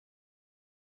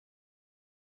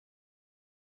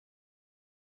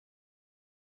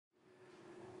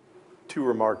Two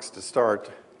remarks to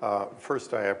start.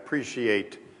 First, I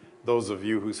appreciate those of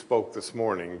you who spoke this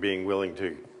morning being willing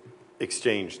to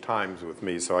exchange times with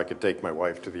me so I could take my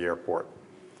wife to the airport.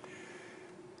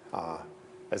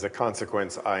 As a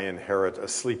consequence, I inherit a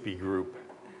sleepy group,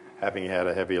 having had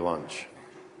a heavy lunch.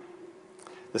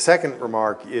 The second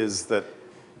remark is that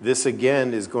this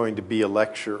again is going to be a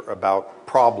lecture about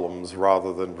problems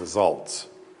rather than results.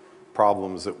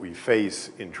 Problems that we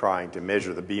face in trying to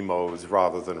measure the B modes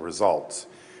rather than results.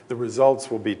 The results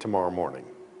will be tomorrow morning.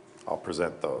 I'll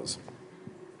present those.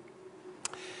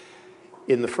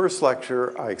 In the first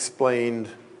lecture, I explained,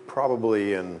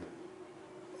 probably in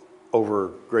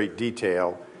over great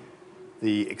detail,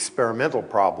 the experimental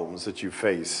problems that you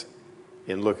face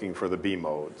in looking for the B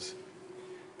modes.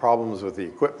 Problems with the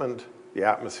equipment, the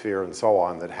atmosphere, and so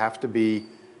on that have to be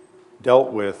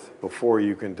dealt with before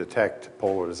you can detect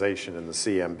polarization in the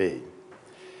CMB.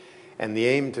 And the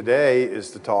aim today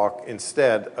is to talk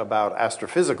instead about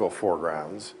astrophysical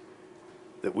foregrounds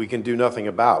that we can do nothing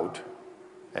about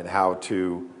and how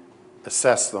to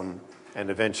assess them and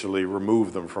eventually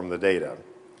remove them from the data.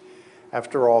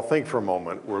 After all, think for a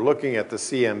moment. We're looking at the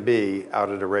CMB out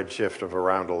at a redshift of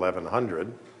around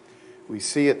 1100. We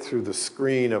see it through the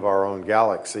screen of our own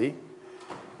galaxy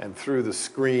and through the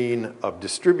screen of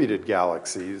distributed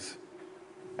galaxies,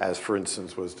 as for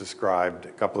instance was described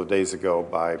a couple of days ago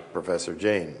by Professor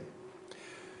Jain.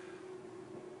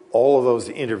 All of those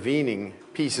intervening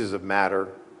pieces of matter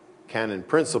can in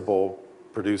principle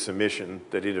produce emission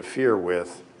that interfere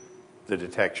with the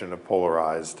detection of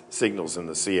polarized signals in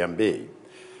the CMB.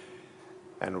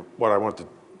 And what I want to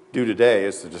do today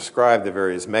is to describe the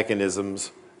various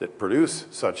mechanisms that produce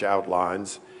such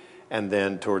outlines, and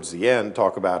then towards the end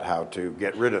talk about how to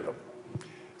get rid of them.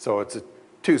 So it's a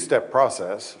two-step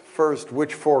process. First,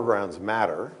 which foregrounds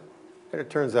matter? And it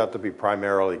turns out to be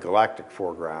primarily galactic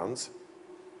foregrounds.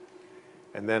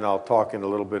 And then I'll talk in a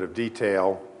little bit of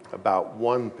detail about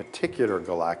one particular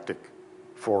galactic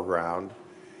foreground,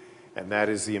 and that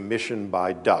is the emission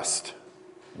by dust,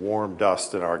 warm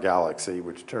dust in our galaxy,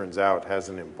 which turns out has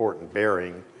an important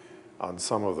bearing on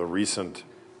some of the recent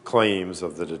claims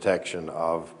of the detection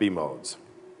of B modes.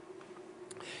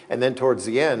 And then towards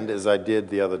the end, as I did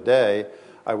the other day,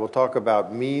 I will talk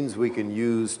about means we can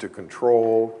use to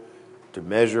control, to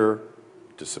measure,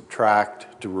 to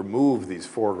subtract, to remove these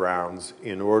foregrounds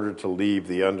in order to leave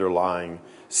the underlying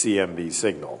CMB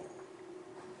signal.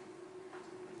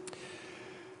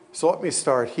 So let me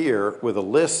start here with a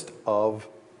list of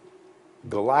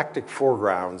galactic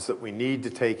foregrounds that we need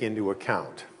to take into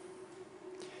account.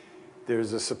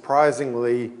 There's a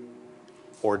surprisingly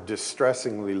or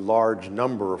distressingly large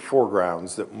number of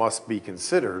foregrounds that must be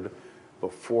considered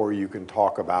before you can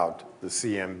talk about the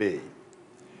CMB.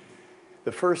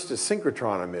 The first is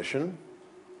synchrotron emission.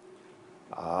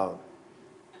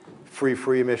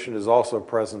 Free emission is also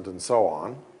present, and so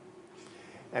on.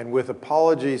 And with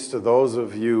apologies to those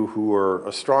of you who are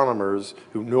astronomers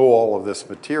who know all of this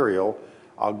material,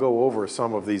 I'll go over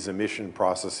some of these emission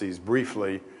processes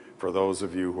briefly for those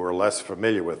of you who are less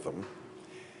familiar with them.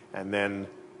 And then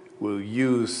we'll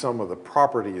use some of the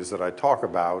properties that I talk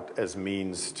about as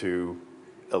means to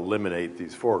eliminate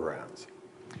these foregrounds.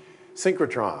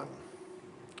 Synchrotron.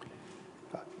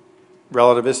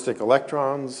 Relativistic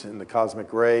electrons in the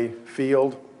cosmic ray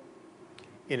field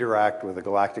interact with the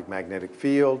galactic magnetic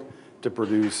field to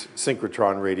produce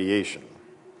synchrotron radiation.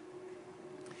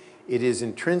 It is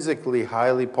intrinsically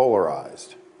highly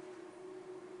polarized.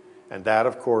 And that,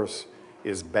 of course,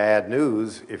 is bad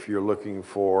news if you're looking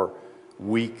for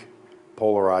weak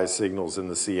polarized signals in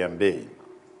the CMB.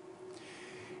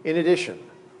 In addition,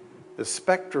 the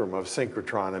spectrum of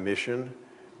synchrotron emission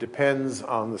depends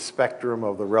on the spectrum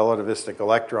of the relativistic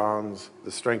electrons,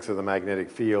 the strength of the magnetic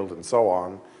field, and so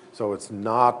on. So it's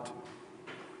not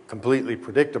completely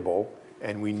predictable,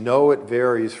 and we know it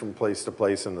varies from place to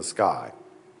place in the sky.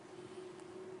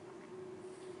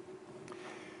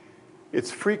 It's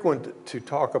frequent to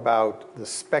talk about the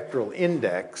spectral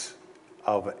index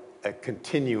of a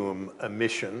continuum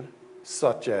emission,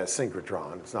 such as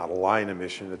synchrotron. It's not a line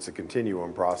emission, it's a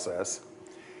continuum process.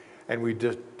 And we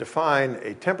define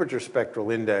a temperature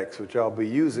spectral index, which I'll be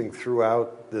using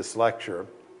throughout this lecture,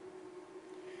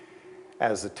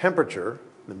 as the temperature,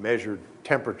 the measured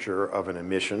temperature of an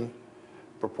emission,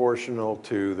 proportional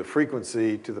to the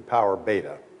frequency to the power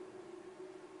beta.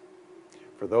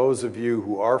 For those of you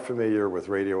who are familiar with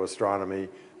radio astronomy,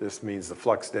 this means the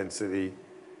flux density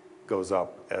goes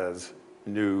up as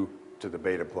nu to the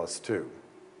beta plus 2.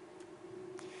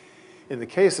 In the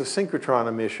case of synchrotron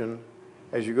emission,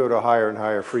 as you go to higher and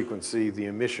higher frequency, the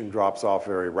emission drops off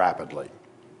very rapidly.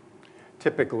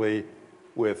 Typically,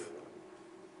 with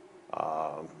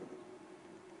a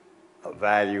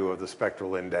value of the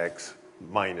spectral index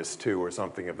 -2 or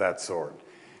something of that sort.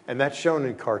 And that's shown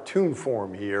in cartoon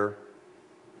form here,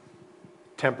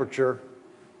 temperature,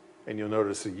 and you'll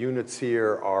notice the units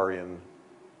here are in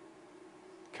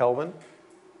Kelvin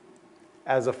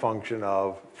as a function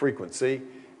of frequency.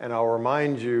 And I'll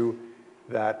remind you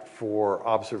that for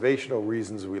observational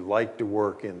reasons, we like to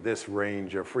work in this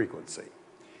range of frequency.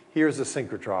 Here's a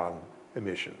synchrotron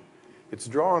emission. It's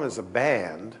drawn as a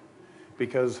band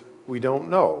because we don't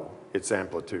know its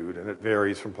amplitude, and it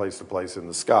varies from place to place in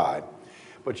the sky.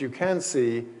 But you can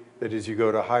see that as you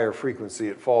go to higher frequency,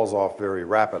 it falls off very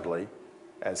rapidly,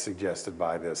 as suggested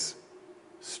by this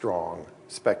strong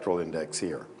spectral index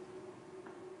here.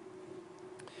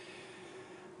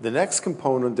 The next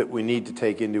component that we need to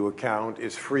take into account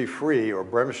is free or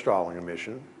Bremsstrahlung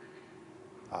emission,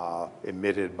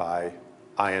 emitted by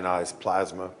ionized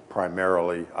plasma,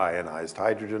 primarily ionized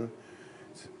hydrogen.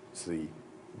 It's the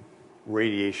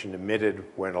radiation emitted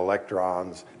when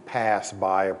electrons pass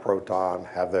by a proton,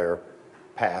 have their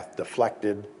path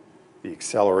deflected. The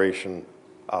acceleration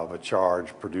of a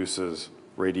charge produces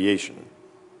radiation.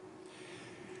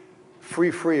 Free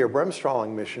or Bremsstrahlung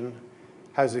emission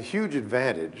has a huge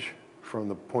advantage from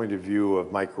the point of view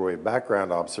of microwave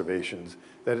background observations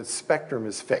that its spectrum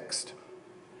is fixed.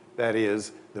 That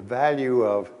is, the value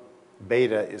of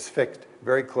beta is fixed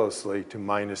very closely to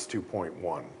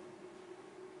 -2.1.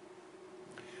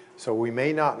 So we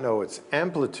may not know its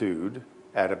amplitude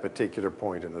at a particular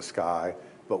point in the sky,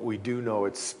 but we do know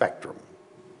its spectrum.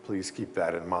 Please keep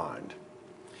that in mind.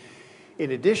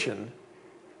 In addition,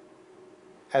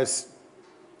 as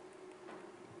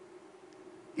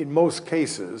in most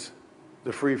cases,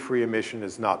 the free emission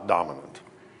is not dominant.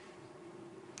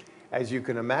 As you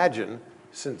can imagine,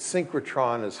 since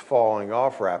synchrotron is falling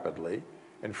off rapidly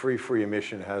and free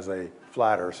emission has a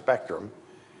flatter spectrum,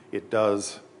 it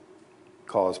does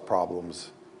cause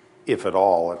problems, if at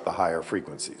all, at the higher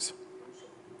frequencies.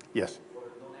 Yes? For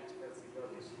non-experts,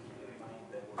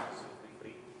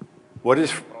 What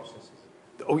is?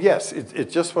 Oh, yes,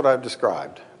 it's just what I've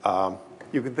described.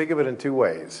 You can think of it in two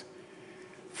ways.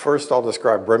 First, I'll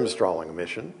describe Bremsstrahlung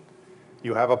emission.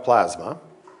 You have a plasma.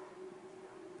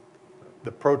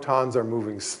 The protons are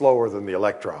moving slower than the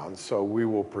electrons, so we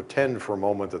will pretend for a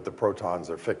moment that the protons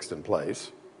are fixed in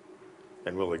place,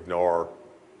 and we'll ignore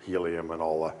helium and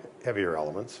all the heavier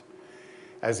elements.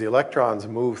 As the electrons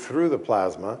move through the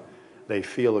plasma, they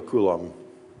feel a Coulomb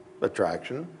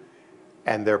attraction,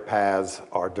 and their paths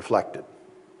are deflected.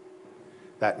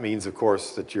 That means, of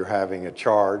course, that you're having a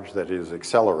charge that is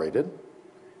accelerated,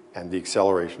 and the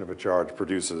acceleration of a charge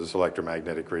produces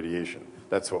electromagnetic radiation.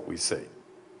 That's what we see.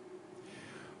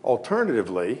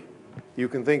 Alternatively, you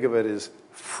can think of it as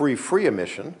free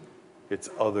emission, its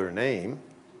other name.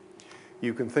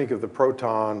 You can think of the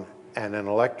proton and an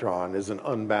electron as an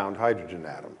unbound hydrogen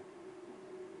atom.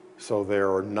 So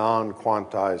there are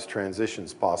non-quantized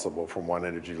transitions possible from one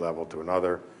energy level to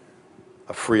another.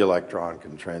 A free electron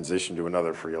can transition to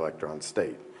another free electron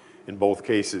state. In both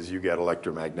cases, you get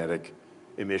electromagnetic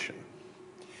emission.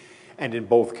 And in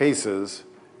both cases,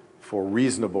 for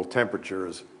reasonable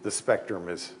temperatures, the spectrum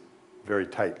is very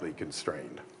tightly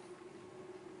constrained.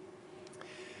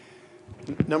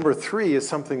 Number three is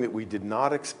something that we did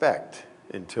not expect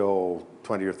until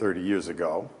 20 or 30 years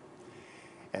ago,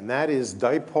 and that is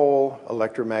dipole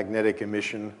electromagnetic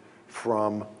emission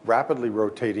from rapidly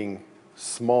rotating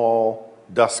small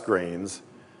dust grains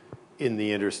in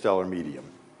the interstellar medium.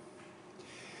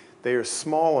 They are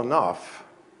small enough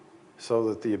so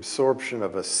that the absorption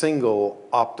of a single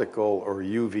optical or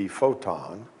UV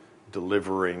photon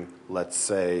delivering, let's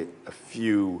say, a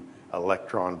few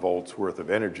electron volts worth of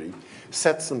energy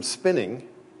sets them spinning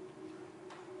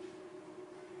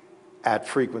at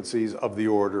frequencies of the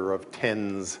order of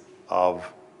tens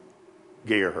of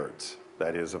gigahertz.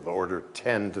 That is, of the order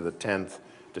 10 to the 10th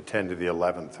to 10 to the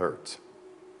 11th hertz.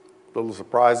 A little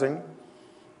surprising.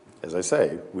 As I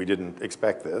say, we didn't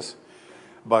expect this,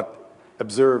 but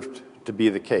observed to be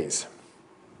the case.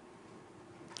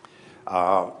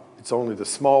 It's only the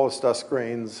smallest dust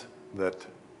grains that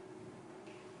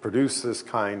produce this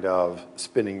kind of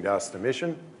spinning dust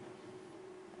emission,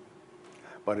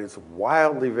 but it's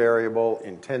wildly variable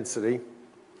intensity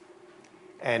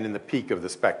and in the peak of the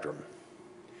spectrum.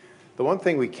 The one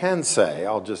thing we can say,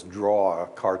 I'll just draw a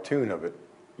cartoon of it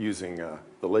using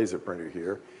the laser printer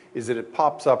here, is that it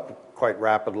pops up quite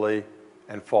rapidly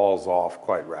and falls off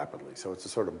quite rapidly. So it's a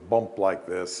sort of bump like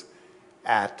this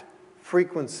at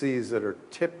frequencies that are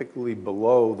typically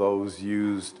below those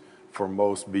used for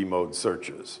most B-mode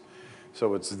searches.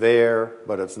 So it's there,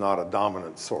 but it's not a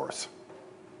dominant source.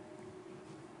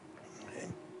 Okay.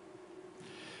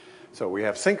 So we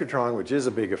have synchrotron, which is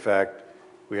a big effect.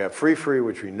 We have free-free,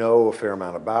 which we know a fair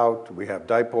amount about. We have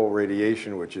dipole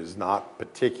radiation, which is not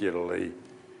particularly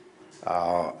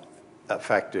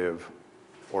effective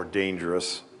or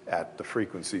dangerous at the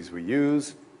frequencies we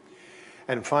use.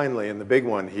 And finally, and the big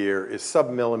one here, is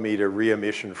sub-millimeter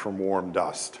re-emission from warm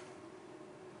dust.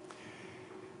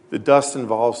 The dust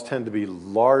involves tend to be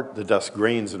large, the dust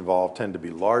grains involved tend to be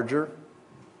larger.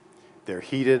 They're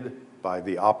heated by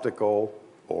the optical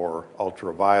or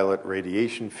ultraviolet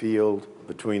radiation field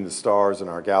between the stars in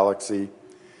our galaxy.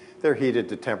 They're heated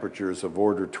to temperatures of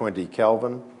order 20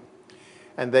 Kelvin,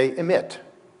 and they emit.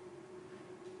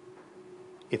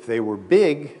 If they were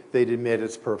big, they'd emit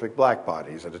as perfect black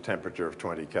bodies at a temperature of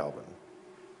 20 Kelvin.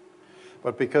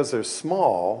 But because they're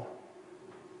small,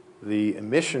 the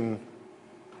emission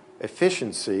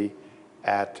efficiency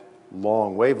at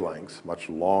long wavelengths, much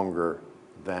longer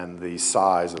than the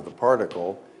size of the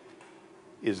particle,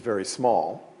 is very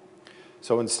small.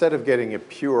 So instead of getting a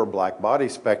pure black body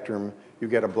spectrum, you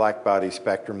get a black body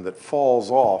spectrum that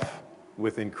falls off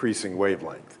with increasing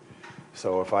wavelength.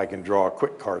 So if I can draw a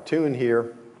quick cartoon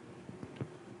here,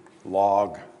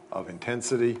 log of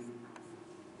intensity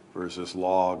versus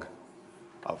log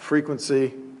of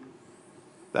frequency,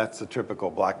 that's the typical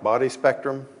black body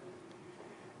spectrum.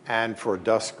 And for a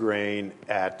dust grain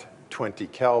at 20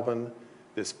 Kelvin,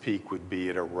 this peak would be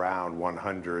at around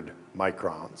 100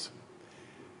 microns.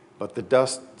 But the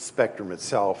dust spectrum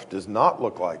itself does not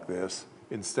look like this.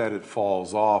 Instead, it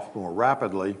falls off more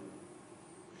rapidly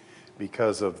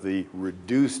because of the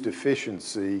reduced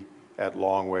efficiency at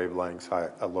long wavelengths,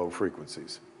 at low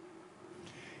frequencies.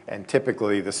 And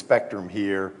typically, the spectrum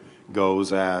here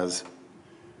goes as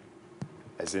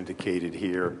indicated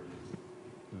here,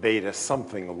 beta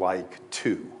something like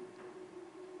 2.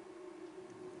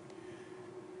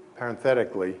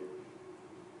 Parenthetically,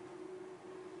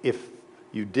 if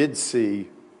you did see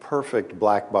perfect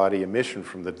black body emission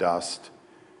from the dust,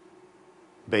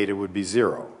 beta would be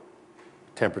 0.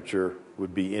 Temperature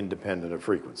would be independent of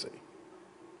frequency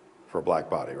for a black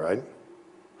body, right?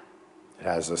 It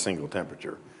has a single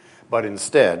temperature. But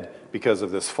instead, because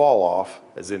of this fall off,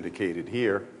 as indicated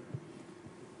here,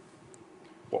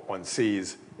 what one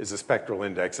sees is a spectral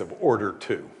index of order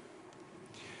 2.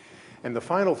 And the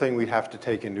final thing we have to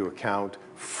take into account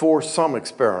for some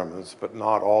experiments, but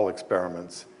not all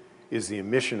experiments, is the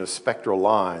emission of spectral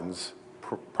lines,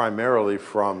 primarily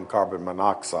from carbon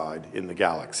monoxide in the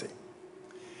galaxy.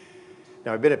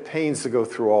 Now, I've been at pains to go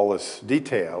through all this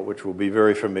detail, which will be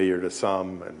very familiar to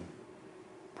some and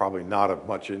probably not of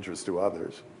much interest to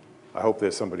others. I hope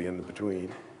there's somebody in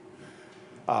between.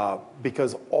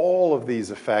 Because all of these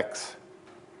effects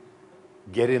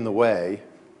get in the way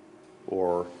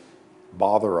or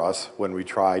bother us when we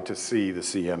try to see the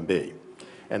CMB.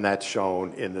 And that's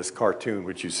shown in this cartoon,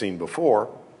 which you've seen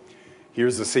before.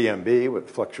 Here's the CMB with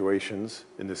fluctuations,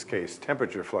 in this case,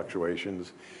 temperature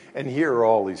fluctuations. And here are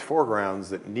all these foregrounds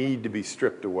that need to be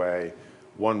stripped away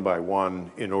one by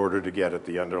one in order to get at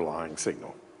the underlying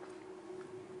signal.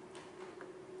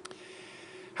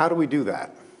 How do we do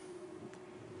that?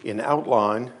 In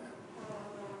outline,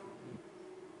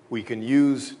 we can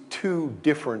use two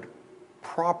different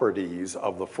properties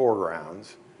of the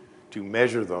foregrounds to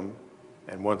measure them,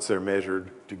 and once they're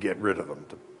measured, to get rid of them,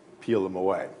 to peel them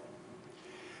away.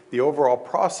 The overall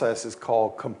process is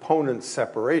called component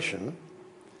separation,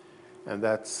 and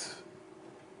that's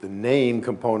the name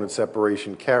component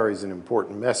separation carries an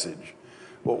important message.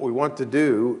 What we want to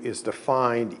do is to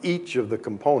find each of the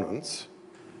components,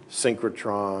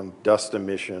 synchrotron, dust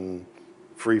emission,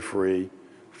 free-free,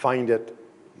 find it,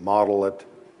 model it,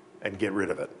 and get rid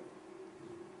of it.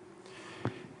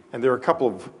 And there are a couple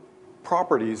of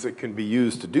properties that can be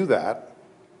used to do that,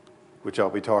 which I'll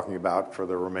be talking about for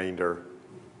the remainder,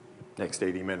 next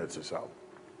 80 minutes or so.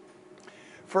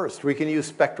 First, we can use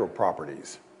spectral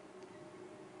properties.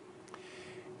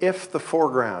 If the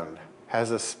foreground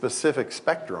has a specific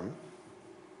spectrum,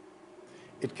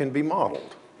 it can be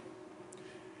modeled.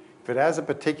 If it has a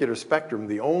particular spectrum,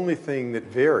 the only thing that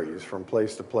varies from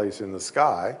place to place in the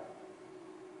sky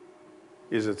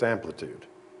is its amplitude.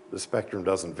 The spectrum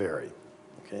doesn't vary,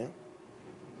 okay?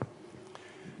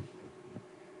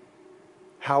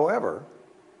 However,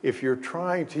 if you're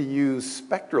trying to use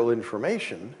spectral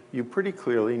information, you pretty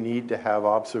clearly need to have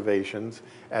observations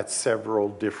at several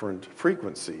different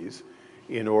frequencies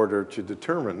in order to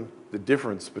determine the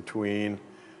difference between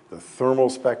the thermal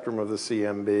spectrum of the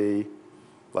CMB,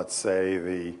 let's say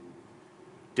the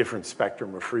different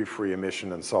spectrum of free-free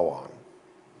emission, and so on.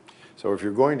 So if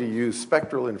you're going to use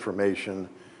spectral information,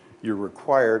 you're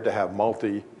required to have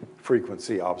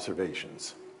multi-frequency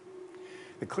observations.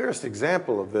 The clearest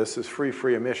example of this is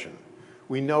free emission.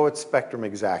 We know its spectrum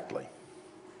exactly.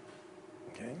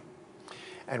 Okay?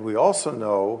 And we also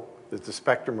know that the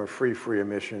spectrum of free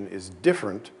emission is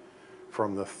different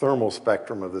from the thermal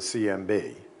spectrum of the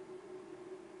CMB.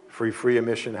 Free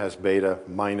emission has beta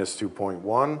minus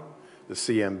 2.1. The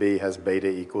CMB has beta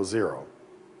equals 0.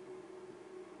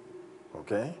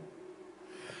 Okay?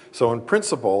 So in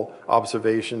principle,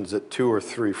 observations at 2 or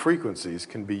 3 frequencies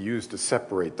can be used to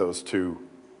separate those two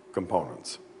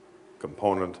components.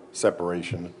 Component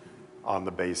separation on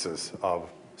the basis of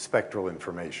spectral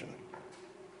information.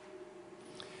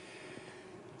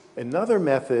 Another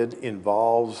method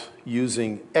involves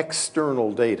using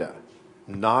external data,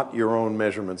 not your own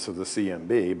measurements of the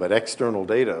CMB, but external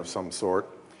data of some sort,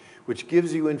 which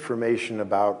gives you information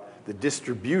about the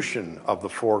distribution of the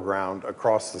foreground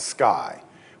across the sky,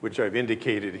 which I've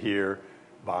indicated here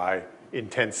by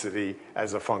intensity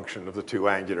as a function of the two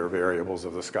angular variables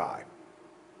of the sky.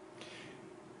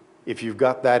 If you've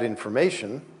got that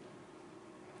information,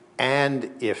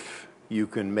 and if you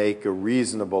can make a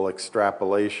reasonable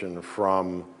extrapolation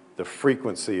from the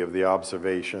frequency of the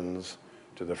observations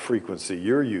to the frequency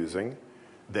you're using,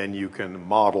 then you can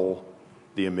model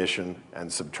the emission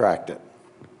and subtract it.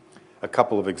 A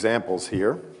couple of examples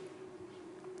here.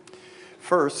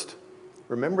 First,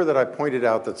 remember that I pointed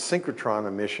out that synchrotron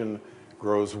emission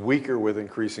grows weaker with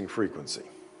increasing frequency.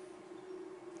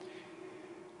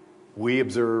 We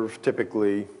observe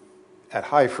typically at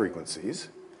high frequencies,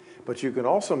 but you can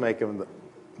also make a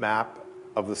map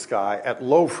of the sky at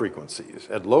low frequencies.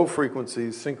 At low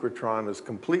frequencies, synchrotron is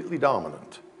completely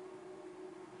dominant.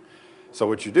 So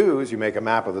what you do is you make a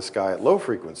map of the sky at low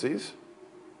frequencies.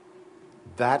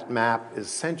 That map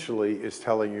essentially is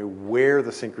telling you where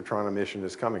the synchrotron emission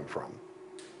is coming from.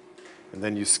 And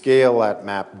then you scale that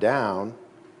map down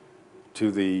to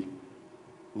the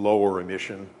lower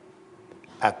emission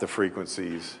at the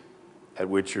frequencies at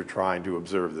which you're trying to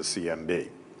observe the CMB.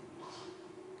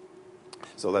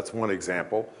 So that's one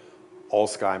example. All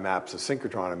sky maps of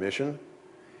synchrotron emission.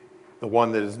 The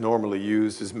one that is normally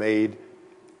used is made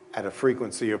at a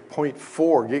frequency of 0.4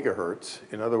 gigahertz.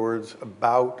 In other words,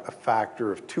 about a factor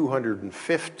of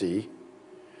 250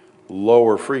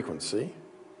 lower frequency.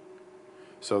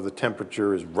 So the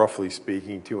temperature is, roughly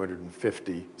speaking,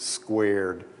 250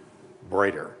 squared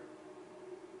brighter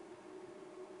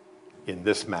in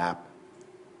this map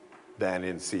than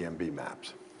in CMB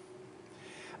maps.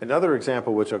 Another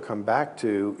example, which I'll come back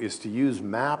to, is to use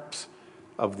maps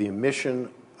of the emission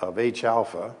of H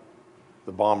alpha,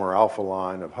 the Balmer alpha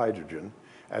line of hydrogen,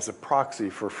 as a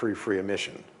proxy for free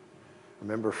emission.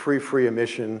 Remember, free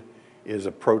emission is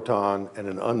a proton and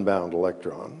an unbound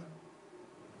electron.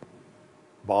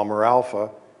 Balmer alpha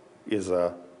is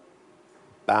a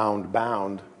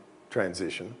bound-bound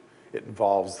transition. It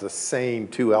involves the same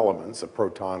two elements, a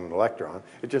proton and electron.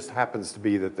 It just happens to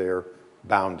be that they're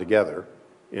bound together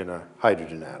in a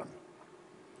hydrogen atom.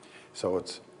 So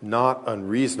it's not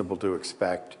unreasonable to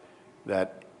expect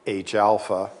that H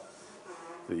alpha,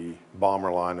 the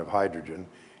Balmer line of hydrogen,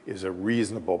 is a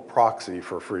reasonable proxy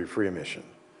for free emission.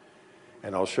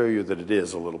 And I'll show you that it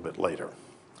is a little bit later.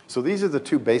 So these are the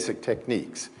two basic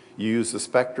techniques. You use the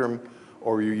spectrum,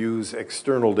 or you use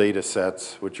external data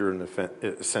sets, which are in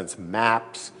a sense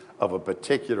maps of a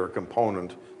particular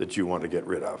component that you want to get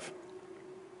rid of.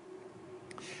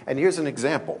 And here's an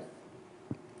example.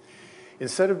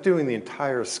 Instead of doing the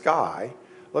entire sky,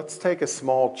 let's take a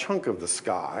small chunk of the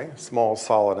sky, a small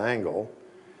solid angle,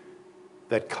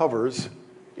 that covers,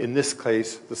 in this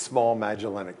case, the small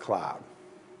Magellanic Cloud.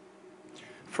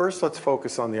 First, let's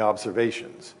focus on the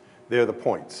observations. They're the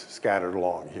points scattered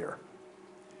along here.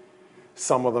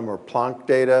 Some of them are Planck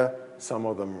data, some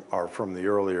of them are from the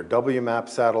earlier WMAP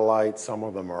satellite, some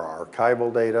of them are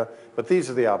archival data, but these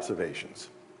are the observations.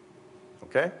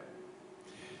 Okay?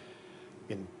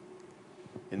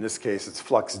 In this case, it's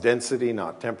flux density,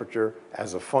 not temperature,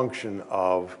 as a function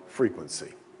of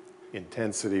frequency,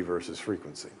 intensity versus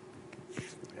frequency.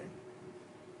 Okay.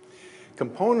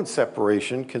 Component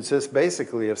separation consists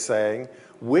basically of saying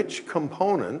which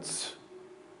components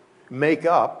make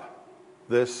up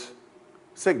this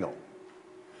signal.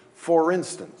 For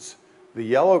instance, the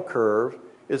yellow curve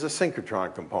is a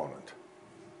synchrotron component.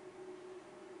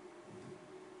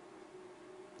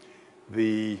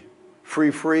 The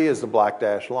free is the black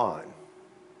dashed line.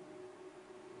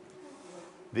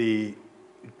 The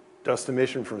dust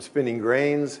emission from spinning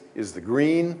grains is the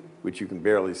green, which you can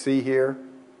barely see here.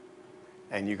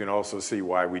 And you can also see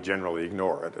why we generally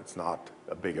ignore it. It's not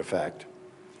a big effect.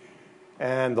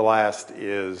 And the last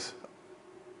is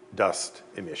dust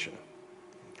emission.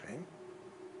 Okay.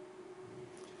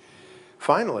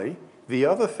 Finally, the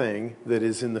other thing that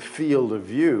is in the field of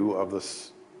view of the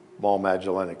Small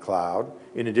Magellanic Cloud,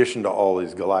 in addition to all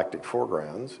these galactic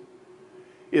foregrounds,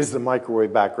 is the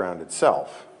microwave background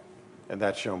itself, and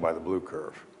that's shown by the blue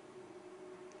curve.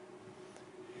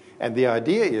 And the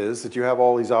idea is that you have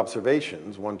all these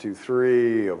observations, 1, 2,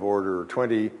 3, of order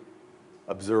 20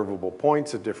 observable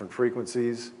points at different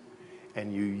frequencies,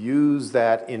 and you use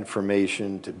that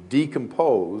information to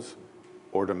decompose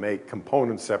or to make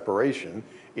component separation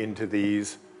into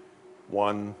these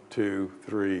 1, 2,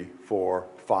 3, 4,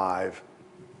 5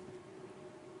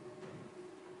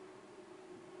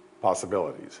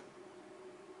 possibilities.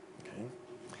 Okay.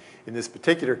 In this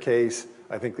particular case,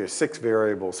 I think there's 6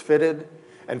 variables fitted,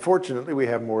 and fortunately we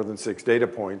have more than 6 data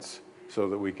points so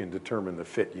that we can determine the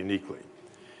fit uniquely.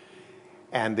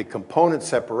 And the component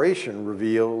separation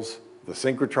reveals the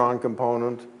synchrotron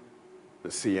component, the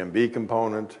CMB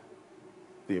component,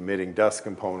 the emitting dust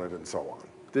component, and so on.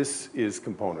 This is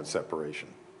component separation.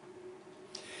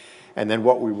 And then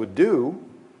what we would do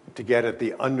to get at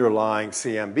the underlying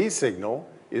CMB signal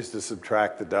is to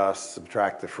subtract the dust,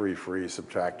 subtract the free-free,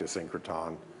 subtract the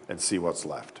synchrotron, and see what's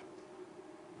left.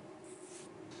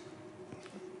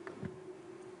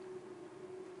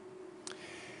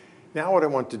 Now what I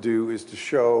want to do is to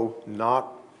show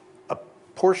not a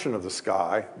portion of the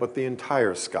sky, but the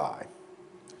entire sky.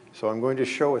 So I'm going to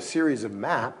show a series of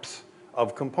maps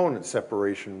of component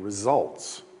separation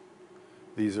results.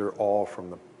 These are all from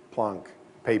the Planck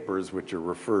papers, which are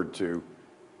referred to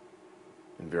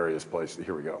in various places.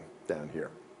 Here we go, down here.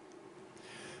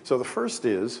 So the first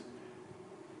is,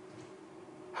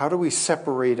 how do we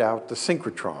separate out the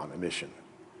synchrotron emission?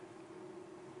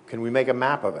 Can we make a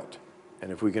map of it?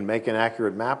 And if we can make an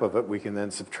accurate map of it, we can then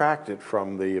subtract it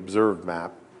from the observed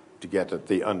map to get at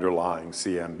the underlying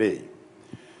CMB.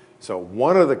 So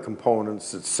one of the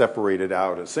components that's separated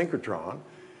out is synchrotron,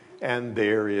 and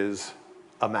there is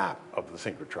a map of the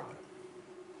synchrotron.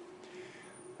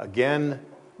 Again,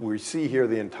 we see here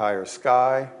the entire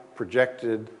sky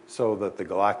projected so that the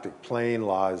galactic plane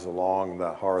lies along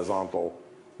the horizontal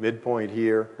midpoint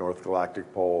here, North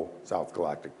Galactic Pole, South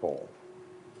Galactic Pole.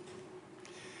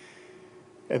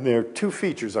 And there are 2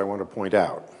 features I want to point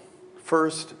out.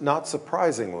 First, not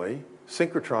surprisingly,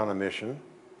 synchrotron emission,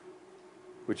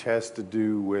 which has to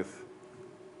do with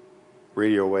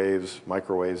radio waves,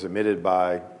 microwaves emitted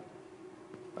by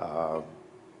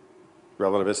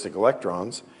relativistic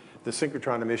electrons, the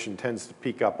synchrotron emission tends to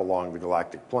peak up along the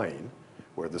galactic plane,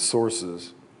 where the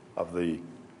sources of the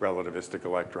relativistic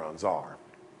electrons are.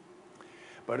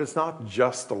 But it's not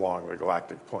just along the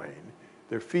galactic plane.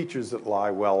 There are features that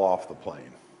lie well off the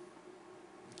plane.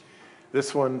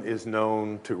 This one is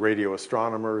known to radio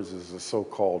astronomers as the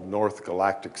so-called North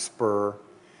Galactic Spur,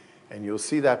 and you'll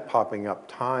see that popping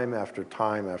up time after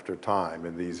time after time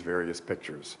in these various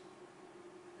pictures.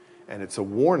 And it's a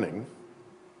warning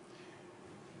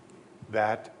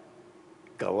that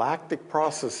galactic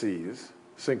processes,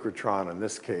 synchrotron in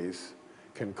this case,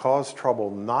 can cause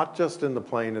trouble not just in the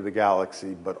plane of the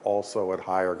galaxy, but also at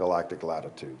higher galactic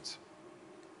latitudes.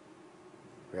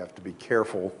 We have to be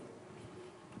careful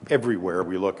everywhere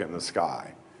we look in the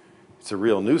sky. It's a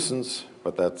real nuisance,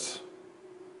 but that's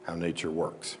how nature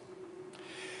works.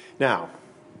 Now,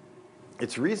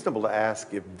 it's reasonable to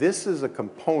ask if this is a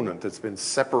component that's been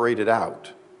separated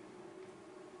out,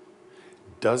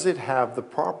 does it have the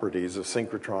properties of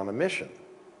synchrotron emission?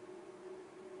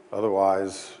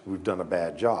 Otherwise, we've done a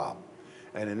bad job.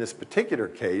 And in this particular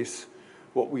case,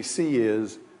 what we see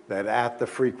is that at the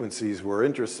frequencies we're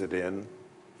interested in,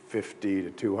 50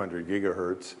 to 200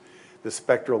 gigahertz, the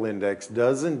spectral index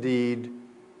does indeed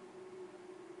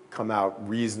come out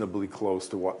reasonably close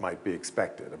to what might be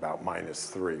expected, about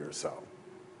 -3 or so,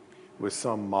 with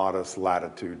some modest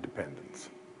latitude dependence.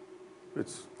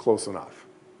 It's close enough,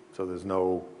 so there's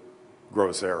no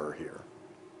gross error here.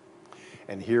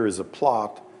 And here is a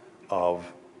plot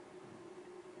of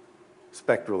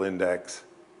spectral index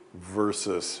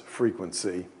versus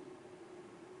frequency,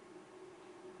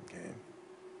 okay,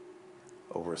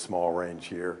 over a small range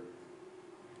here.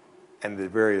 And the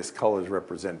various colors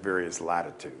represent various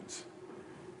latitudes.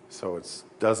 So it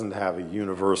doesn't have a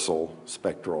universal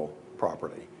spectral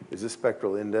property. Is this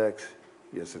spectral index?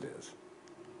 Yes, it is.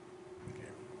 Okay.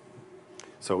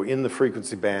 So in the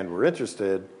frequency band we're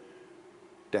interested,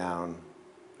 down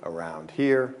around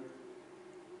here,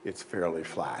 it's fairly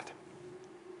flat.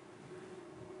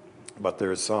 But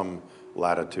there's some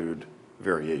latitude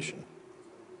variation.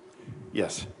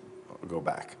 Yes, I'll go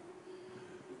back.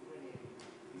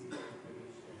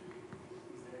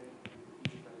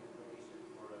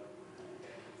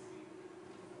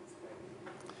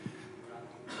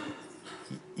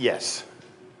 Yes.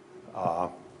 I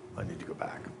need to go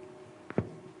back.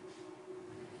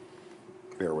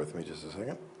 Bear with me just a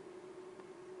second.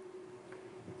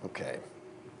 Okay.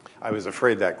 I was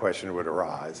afraid that question would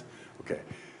arise. Okay.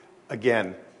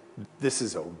 Again, this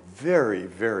is a very,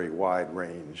 very wide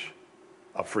range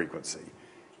of frequency.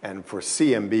 And for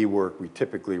CMB work, we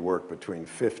typically work between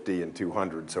 50 and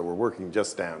 200, so we're working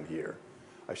just down here.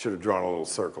 I should have drawn a little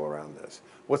circle around this.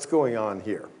 What's going on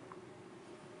here?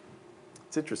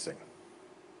 It's interesting.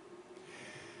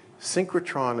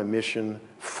 Synchrotron emission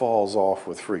falls off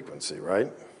with frequency,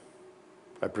 right?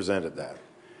 I presented that.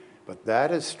 But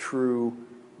that is true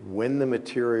when the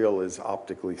material is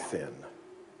optically thin.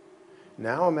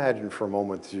 Now imagine for a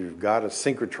moment that you've got a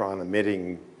synchrotron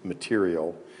emitting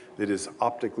material that is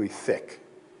optically thick.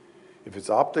 If it's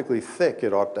optically thick,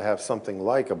 it ought to have something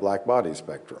like a black body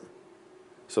spectrum.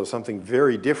 So something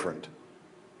very different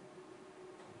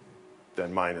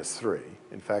than -3.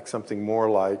 In fact, something more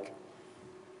like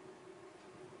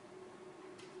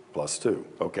 +2.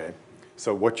 Okay.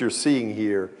 So what you're seeing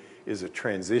here is a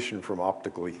transition from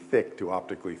optically thick to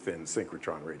optically thin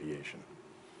synchrotron radiation.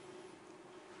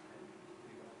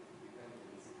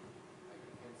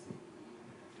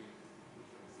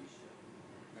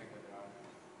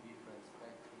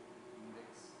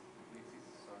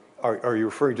 Are you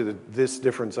referring to this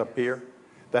difference up here?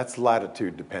 That's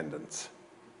latitude dependence.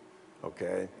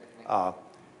 Okay.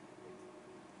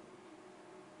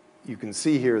 You can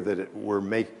see here that we're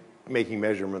making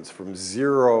measurements from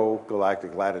 0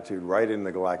 galactic latitude right in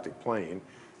the galactic plane,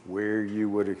 where you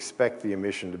would expect the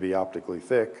emission to be optically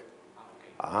thick.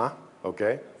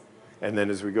 Okay. And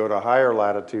then as we go to higher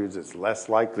latitudes, it's less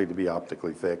likely to be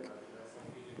optically thick.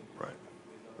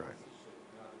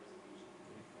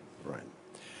 Right.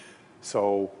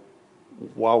 So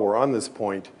while we're on this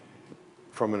point,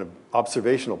 from an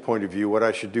observational point of view, what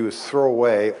I should do is throw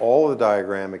away all of the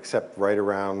diagram except right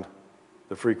around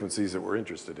the frequencies that we're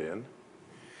interested in.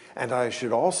 And I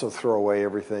should also throw away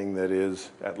everything that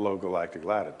is at low galactic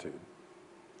latitude.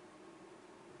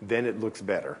 Then it looks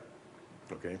better,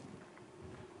 okay?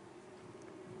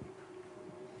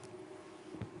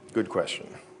 Good question.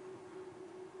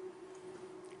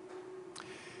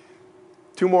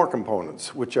 2 more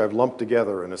components, which I've lumped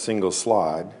together in a single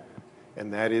slide,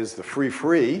 and that is the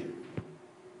free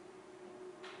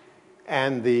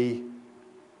and the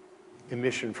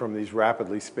emission from these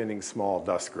rapidly spinning small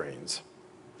dust grains.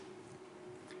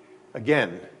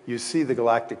 Again, you see the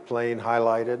galactic plane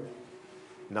highlighted.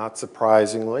 Not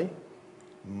surprisingly,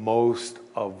 most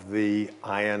of the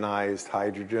ionized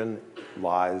hydrogen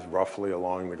lies roughly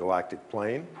along the galactic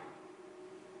plane.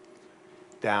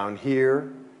 Down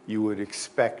here, you would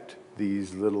expect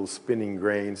these little spinning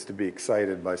grains to be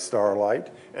excited by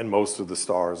starlight, and most of the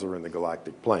stars are in the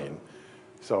galactic plane.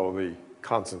 So the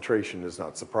concentration is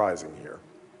not surprising here.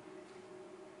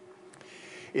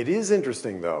 It is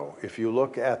interesting, though, if you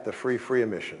look at the free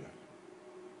emission,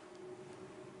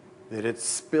 that it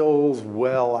spills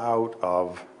well out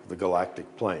of the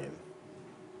galactic plane.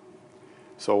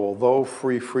 So although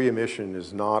free emission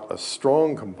is not a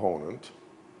strong component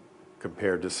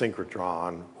compared to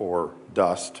synchrotron or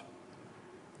dust,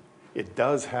 it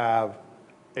does have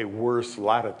a worse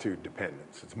latitude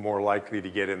dependence. It's more likely to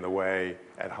get in the way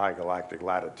at high galactic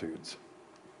latitudes.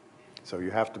 So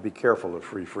you have to be careful of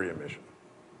free emission.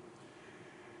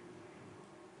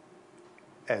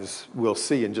 As we'll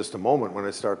see in just a moment when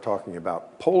I start talking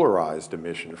about polarized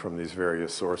emission from these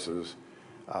various sources,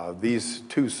 these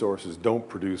 2 sources don't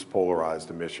produce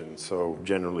polarized emission, so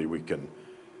generally we can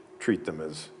treat them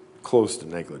as close to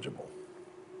negligible.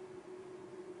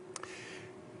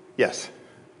 Yes?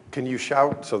 Can you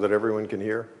shout so that everyone can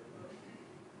hear?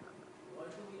 Why do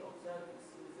we observe this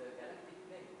with the galactic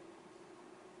plane?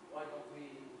 Why don't we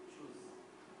choose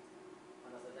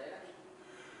another direction?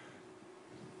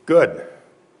 Good.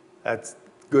 That's a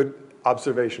good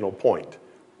observational point.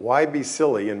 Why be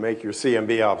silly and make your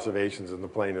CMB observations in the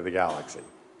plane of the galaxy?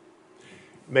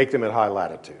 Make them at high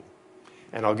latitude.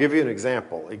 And I'll give you an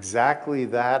example. Exactly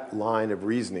that line of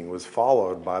reasoning was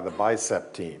followed by the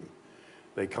BICEP team.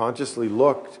 They consciously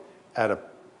looked at a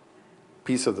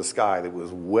piece of the sky that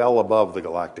was well above the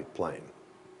galactic plane.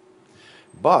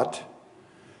 But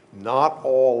not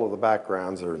all of the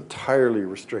backgrounds are entirely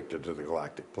restricted to the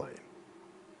galactic plane.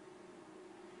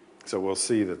 So we'll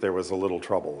see that there was a little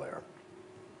trouble there.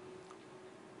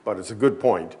 But it's a good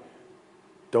point.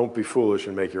 Don't be foolish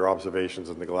and make your observations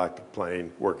in the galactic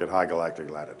plane work at high galactic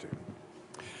latitude.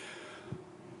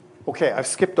 Okay, I've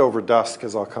skipped over dust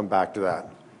because I'll come back to that.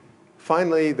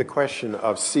 Finally, the question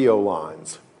of CO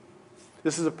lines.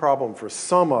 This is a problem for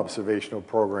some observational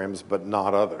programs, but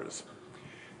not others.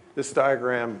 This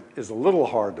diagram is a little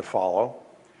hard to follow,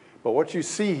 but what you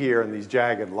see here in these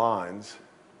jagged lines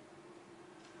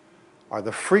are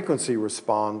the frequency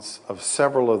response of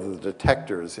several of the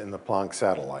detectors in the Planck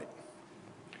satellite.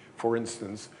 For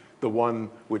instance, the one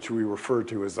which we refer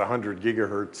to as the 100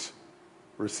 gigahertz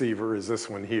receiver is this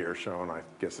one here, shown, I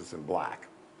guess it's in black,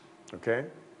 okay?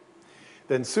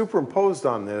 Then superimposed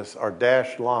on this are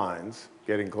dashed lines,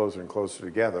 getting closer and closer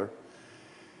together.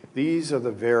 These are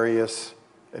the various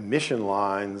emission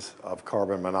lines of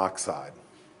carbon monoxide.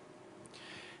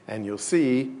 And you'll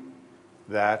see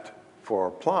that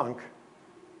for Planck,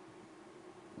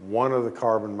 one of the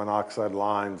carbon monoxide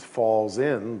lines falls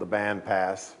in the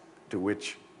bandpass to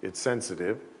which it's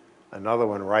sensitive, another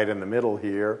one right in the middle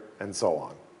here, and so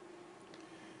on.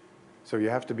 So you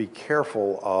have to be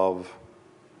careful of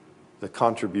the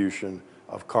contribution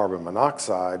of carbon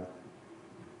monoxide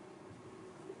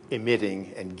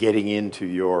emitting and getting into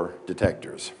your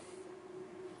detectors.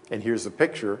 And here's a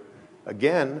picture.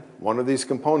 Again, one of these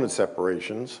component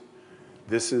separations.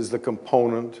 This is the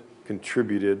component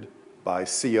contributed by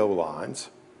CO lines.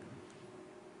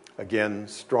 Again,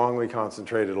 strongly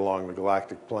concentrated along the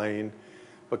galactic plane,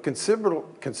 but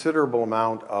considerable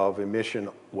amount of emission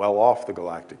well off the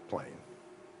galactic plane.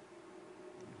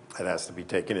 That has to be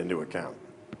taken into account.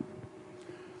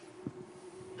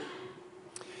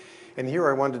 And here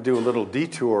I wanted to do a little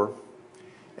detour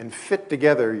and fit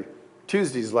together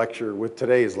Tuesday's lecture with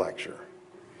today's lecture.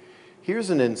 Here's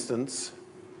an instance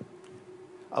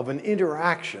of an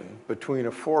interaction between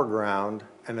a foreground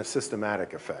and a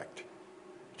systematic effect,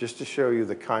 just to show you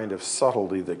the kind of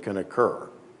subtlety that can occur.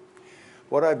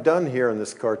 What I've done here in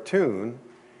this cartoon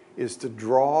is to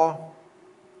draw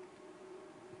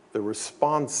the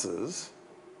responses,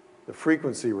 the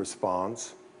frequency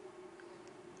response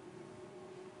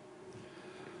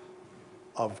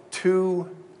of two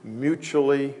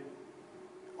mutually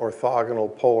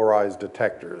orthogonal polarized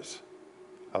detectors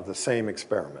of the same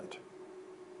experiment.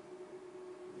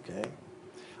 Okay?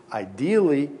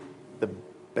 Ideally, the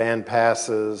band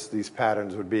passes, these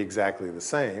patterns would be exactly the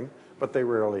same, but they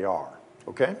rarely are.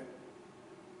 Okay?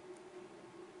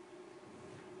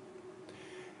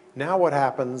 Now what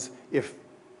happens if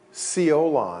CO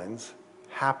lines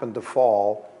happen to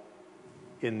fall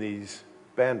in these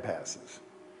band passes?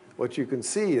 What you can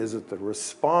see is that the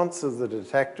response of the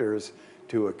detectors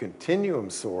to a continuum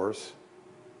source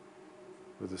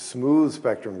with a smooth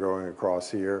spectrum going across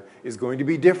here is going to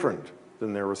be different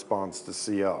than their response to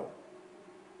CO.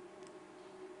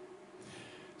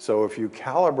 So if you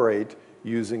calibrate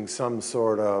using some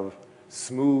sort of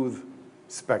smooth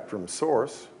spectrum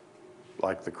source,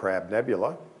 like the Crab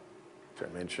Nebula, which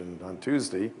I mentioned on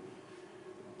Tuesday,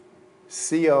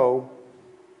 CO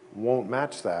won't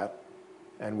match that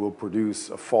and will produce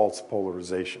a false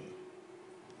polarization.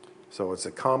 So it's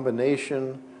a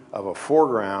combination of a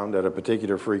foreground at a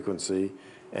particular frequency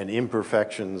and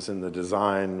imperfections in the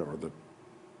design or the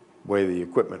way the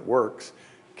equipment works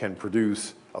can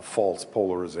produce a false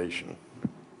polarization.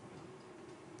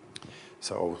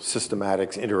 So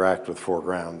systematics interact with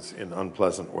foregrounds in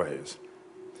unpleasant ways.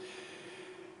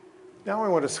 Now I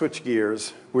want to switch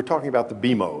gears. We're talking about the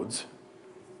B modes.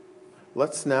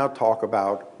 Let's now talk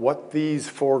about what these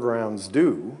foregrounds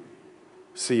do,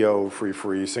 CO,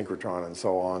 free-free, synchrotron, and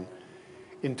so on,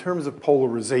 in terms of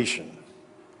polarization.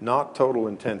 Not total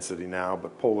intensity now,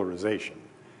 but polarization.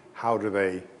 How do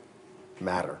they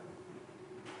matter?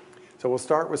 So we'll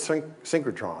start with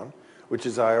synchrotron, which,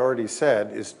 as I already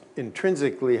said, is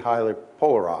intrinsically highly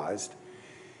polarized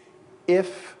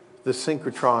if the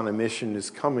synchrotron emission is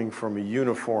coming from a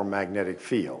uniform magnetic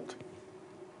field.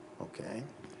 Okay?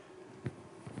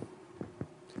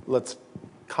 Let's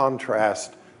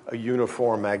contrast a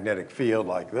uniform magnetic field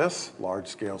like this,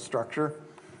 large-scale structure.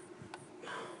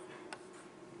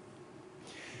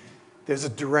 There's a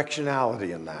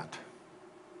directionality in that,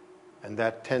 and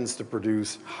that tends to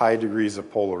produce high degrees of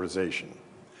polarization.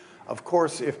 Of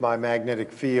course, if my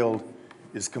magnetic field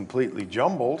is completely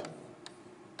jumbled,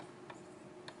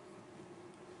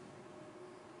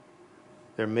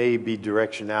 there may be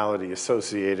directionality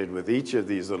associated with each of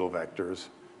these little vectors,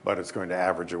 but it's going to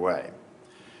average away.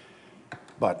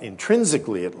 But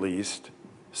intrinsically, at least,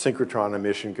 synchrotron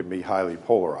emission can be highly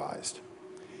polarized.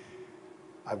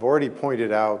 I've already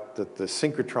pointed out that the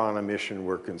synchrotron emission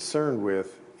we're concerned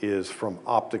with is from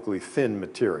optically thin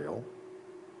material,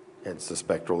 hence the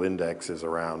spectral index is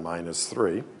around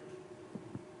 -3.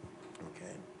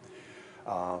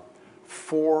 Okay.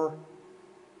 For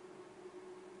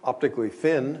optically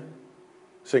thin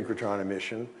synchrotron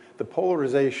emission, the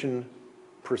polarization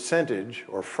percentage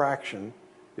or fraction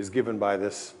is given by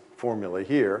this formula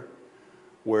here,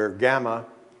 where gamma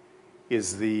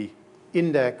is the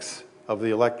index of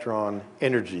the electron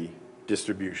energy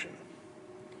distribution.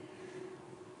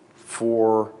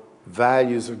 For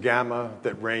values of gamma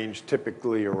that range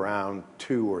typically around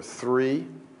 2 or 3,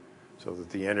 so that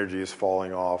the energy is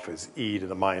falling off as e to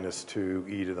the minus 2,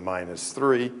 e to the minus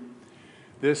 3,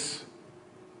 this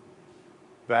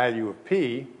value of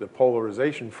p, the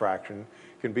polarization fraction,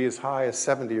 can be as high as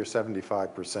 70 or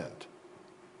 75%. Okay.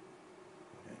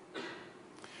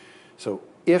 So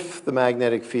if the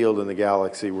magnetic field in the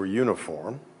galaxy were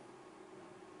uniform,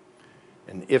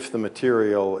 and if the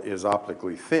material is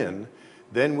optically thin,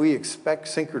 then we expect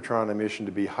synchrotron emission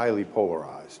to be highly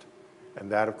polarized.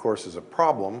 And that, of course, is a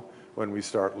problem when we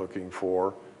start looking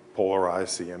for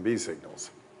polarized CMB signals.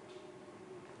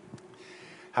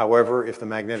 However, if the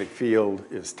magnetic field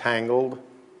is tangled,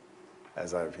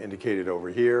 as I've indicated over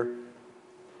here,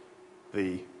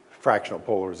 the fractional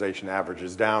polarization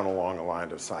averages down along a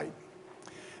line of sight.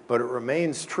 But it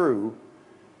remains true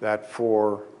that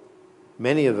for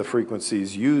many of the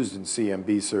frequencies used in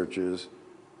CMB searches,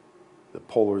 the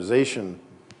polarization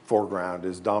foreground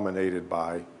is dominated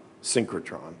by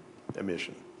synchrotron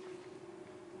emission.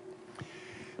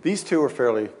 These two are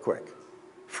fairly quick.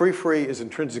 Free-free is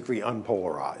intrinsically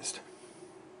unpolarized.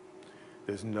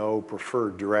 There's no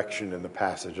preferred direction in the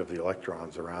passage of the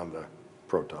electrons around the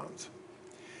protons.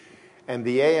 And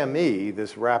the AME,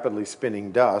 this rapidly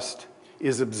spinning dust,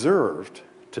 is observed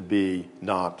to be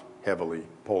not heavily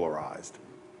polarized,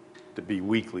 to be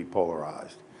weakly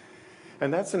polarized.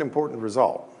 And that's an important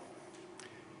result.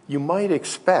 You might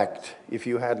expect, if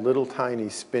you had little tiny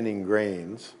spinning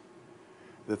grains,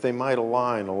 that they might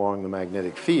align along the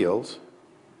magnetic fields.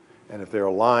 And if they're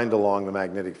aligned along the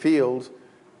magnetic fields,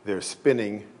 their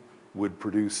spinning would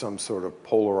produce some sort of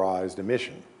polarized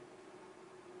emission.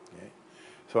 Okay.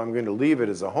 So I'm going to leave it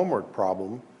as a homework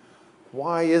problem.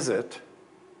 Why is it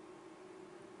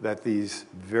that these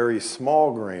very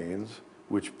small grains,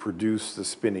 which produce the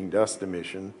spinning dust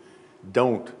emission,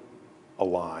 don't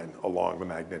align along the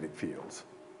magnetic fields?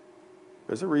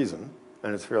 There's a reason,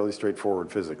 and it's fairly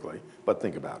straightforward physically, but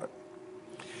think about it.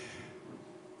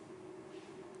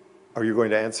 Are you going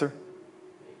to answer?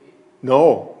 Maybe.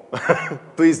 No,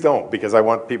 please don't, because I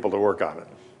want people to work on it,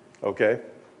 okay?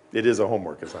 It is a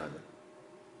homework assignment.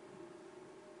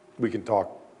 We can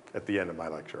talk at the end of my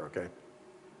lecture, okay?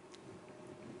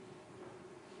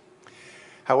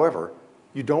 However,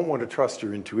 you don't want to trust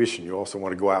your intuition. You also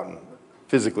want to go out and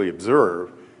physically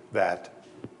observe that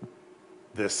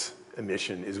this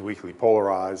emission is weakly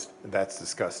polarized, and that's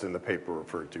discussed in the paper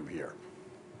referred to here.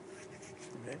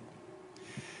 Okay.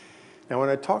 Now, when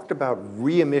I talked about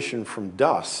re-emission from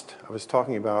dust, I was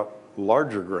talking about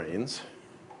larger grains,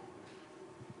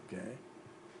 okay,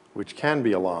 which can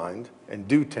be aligned and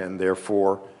do tend,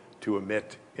 therefore, to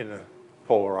emit in a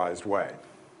polarized way.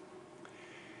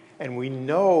 And we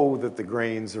know that the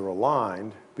grains are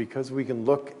aligned because we can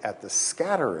look at the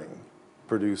scattering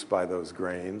produced by those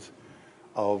grains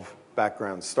of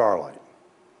background starlight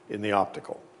in the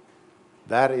optical.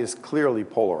 That is clearly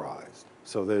polarized.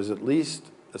 So there's at least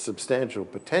a substantial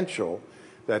potential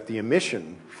that the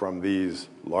emission from these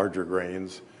larger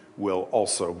grains will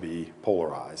also be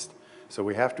polarized. So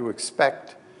we have to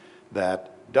expect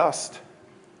that dust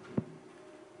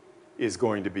is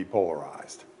going to be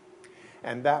polarized.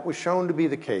 And that was shown to be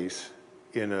the case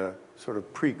in a sort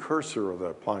of precursor of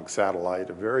the Planck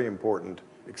satellite, a very important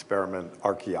experiment,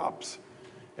 Archeops.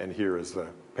 And here is the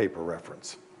paper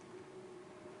reference.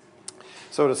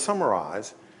 So to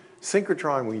summarize,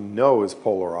 synchrotron we know is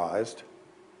polarized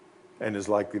and is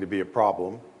likely to be a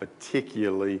problem,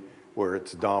 particularly where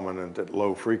it's dominant at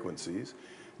low frequencies.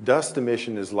 Dust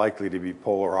emission is likely to be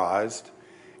polarized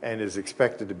and is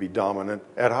expected to be dominant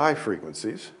at high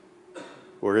frequencies,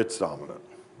 where it's dominant.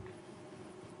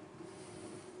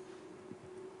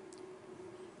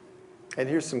 And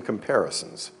here's some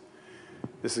comparisons.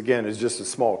 This, again, is just a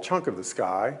small chunk of the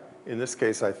sky. In this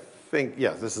case, I think,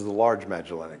 yes, this is a large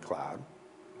Magellanic Cloud.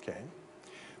 Okay.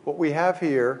 What we have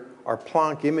here are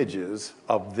Planck images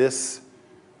of this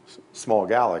small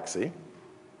galaxy.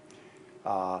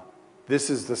 This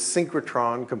is the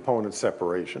synchrotron component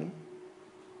separation.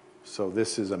 So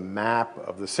this is a map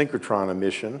of the synchrotron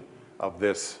emission of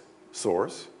this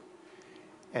source.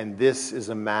 And this is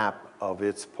a map of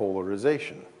its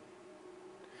polarization.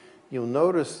 You'll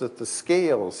notice that the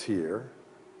scales here,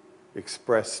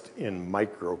 expressed in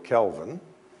microkelvin,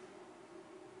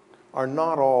 are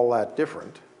not all that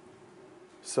different.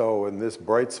 So in this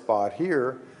bright spot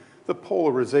here, the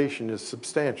polarization is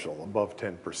substantial, above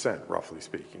 10%, roughly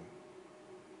speaking.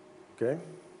 Okay?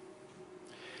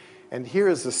 And here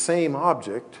is the same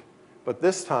object but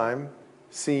this time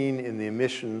seen in the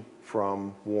emission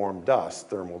from warm dust,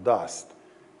 thermal dust.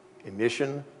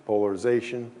 Emission,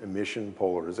 polarization, emission,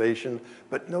 polarization,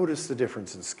 but notice the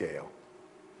difference in scale.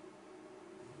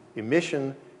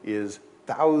 Emission is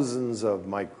thousands of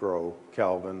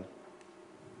microkelvin.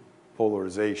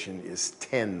 Polarization is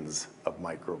tens of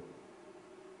microkelvin.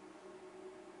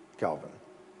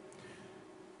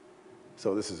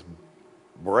 So this is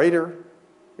brighter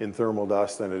in thermal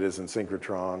dust than it is in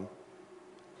synchrotron,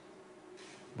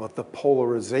 but the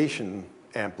polarization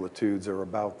amplitudes are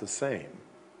about the same.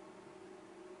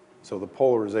 So the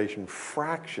polarization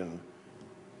fraction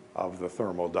of the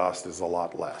thermal dust is a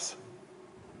lot less.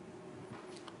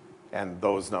 And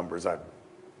those numbers, I've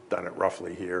done it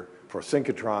roughly here. For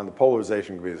synchrotron, the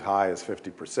polarization can be as high as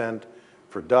 50%.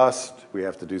 For dust, we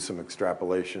have to do some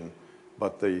extrapolation,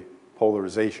 but the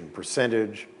polarization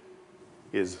percentage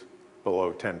is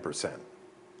below 10%.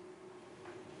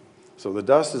 So the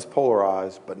dust is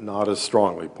polarized, but not as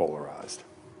strongly polarized.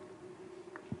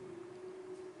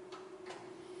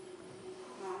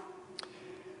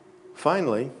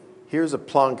 Finally, here's a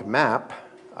Planck map,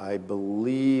 I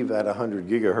believe at 100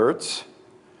 gigahertz,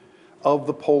 of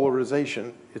the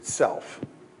polarization itself.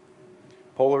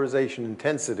 Polarization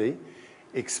intensity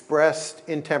expressed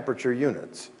in temperature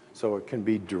units. So it can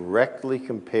be directly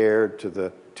compared to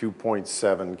the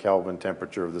 2.7 Kelvin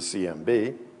temperature of the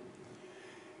CMB.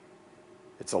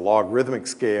 It's a logarithmic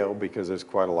scale because there's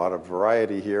quite a lot of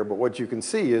variety here, but what you can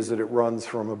see is that it runs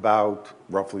from about,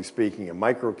 roughly speaking, a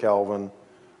microkelvin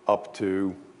up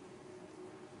to,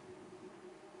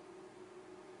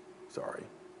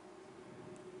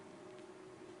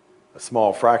 a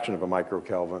small fraction of a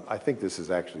microkelvin. I think this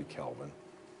is actually Kelvin.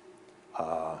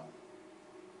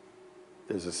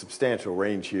 There's a substantial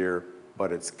range here,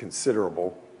 but it's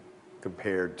considerable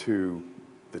compared to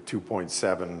the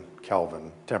 2.7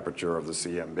 Kelvin temperature of the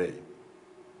CMB.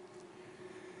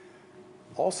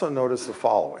 Also notice the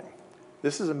following.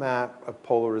 This is a map of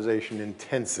polarization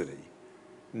intensity.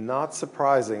 Not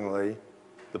surprisingly,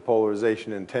 the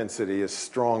polarization intensity is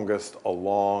strongest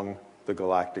along the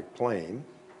galactic plane,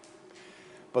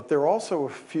 but there are also a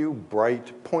few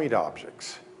bright point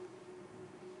objects.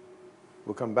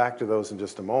 We'll come back to those in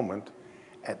just a moment.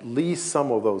 At least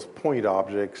some of those point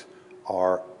objects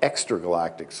are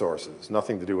extragalactic sources,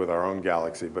 nothing to do with our own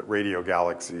galaxy, but radio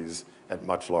galaxies at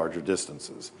much larger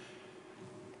distances.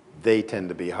 They tend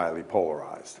to be highly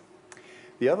polarized.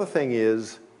 The other thing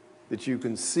is that you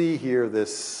can see here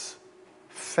this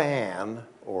fan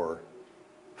or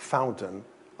fountain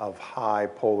of high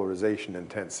polarization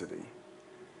intensity.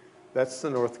 That's the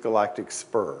North Galactic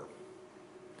Spur.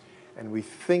 And we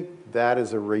think that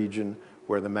is a region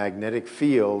where the magnetic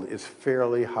field is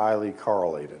fairly highly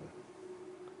correlated.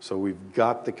 So we've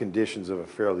got the conditions of a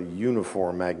fairly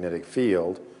uniform magnetic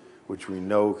field, which we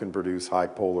know can produce high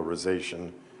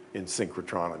polarization in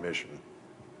synchrotron emission.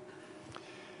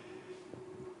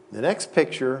 The next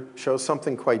picture shows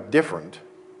something quite different,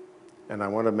 and I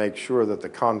want to make sure that the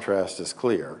contrast is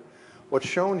clear. What's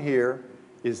shown here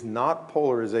is not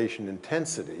polarization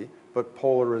intensity, but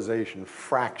polarization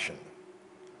fraction.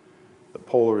 The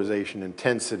polarization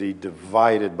intensity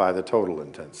divided by the total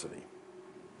intensity.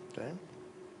 Okay?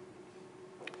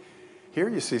 Here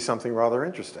you see something rather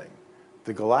interesting.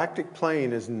 The galactic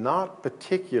plane is not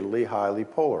particularly highly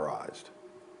polarized.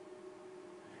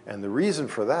 And the reason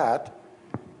for that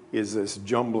is this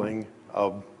jumbling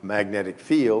of magnetic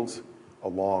fields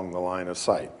along the line of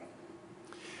sight,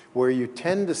 where you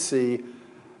tend to see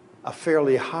a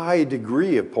fairly high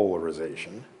degree of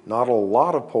polarization, not a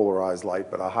lot of polarized light,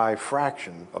 but a high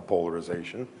fraction of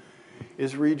polarization,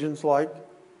 is regions like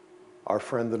our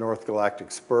friend the North Galactic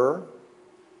Spur,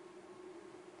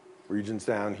 regions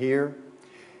down here,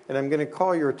 and I'm going to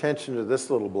call your attention to this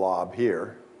little blob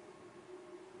here.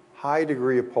 High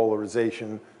degree of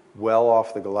polarization, well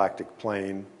off the galactic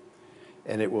plane,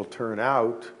 and it will turn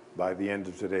out by the end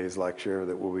of today's lecture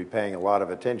that we'll be paying a lot of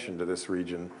attention to this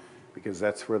region because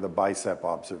that's where the bicep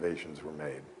observations were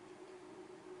made.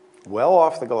 Well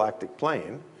off the galactic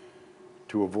plane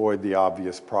to avoid the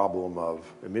obvious problem of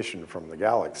emission from the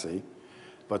galaxy,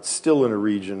 but still in a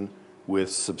region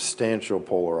with substantial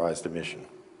polarized emission.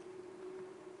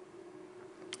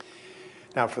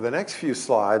 Now, for the next few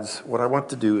slides, what I want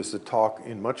to do is to talk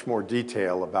in much more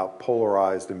detail about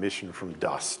polarized emission from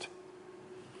dust.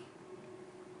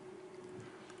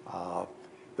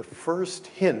 The first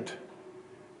hint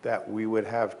that we would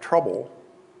have trouble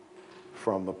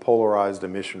from the polarized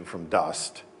emission from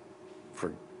dust,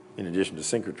 in addition to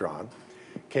synchrotron,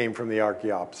 came from the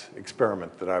Archeops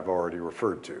experiment that I've already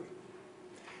referred to.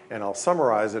 And I'll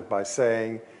summarize it by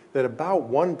saying that about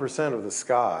 1% of the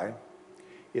sky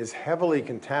is heavily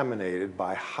contaminated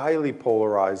by highly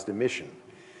polarized emission.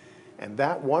 And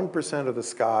that 1% of the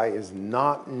sky is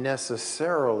not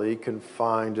necessarily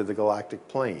confined to the galactic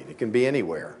plane. It can be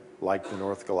anywhere, like the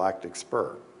North Galactic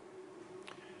Spur.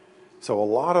 So a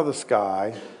lot of the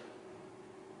sky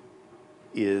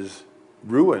is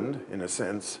ruined, in a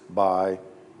sense, by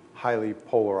highly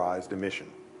polarized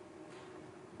emission.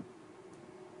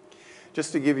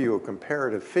 Just to give you a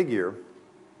comparative figure,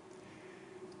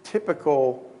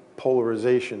 typical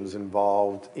polarizations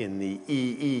involved in the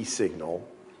EE signal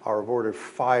are of order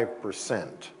 5%.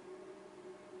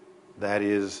 That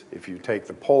is, if you take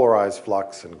the polarized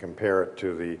flux and compare it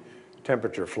to the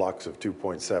temperature flux of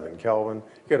 2.7 Kelvin,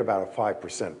 you get about a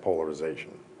 5%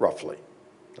 polarization, roughly,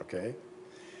 okay?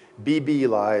 BB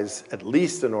lies at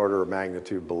least an order of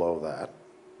magnitude below that.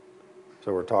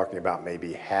 So we're talking about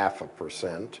maybe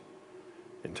 0.5%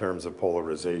 in terms of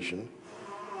polarization.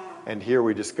 And here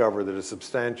we discover that a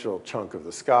substantial chunk of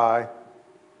the sky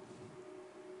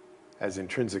has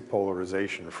intrinsic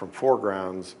polarization from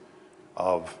foregrounds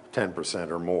of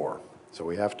 10% or more. So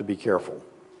we have to be careful.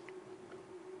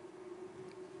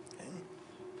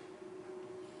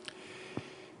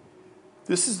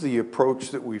 This is the approach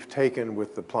that we've taken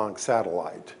with the Planck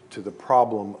satellite to the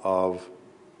problem of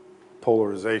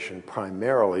polarization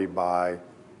primarily by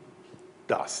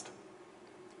dust.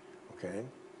 Okay?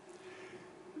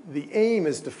 The aim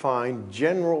is to find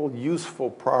general useful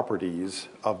properties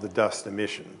of the dust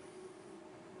emission,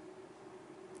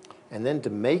 and then to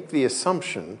make the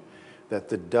assumption that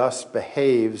the dust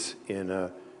behaves in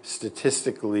a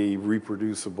statistically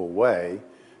reproducible way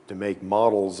to make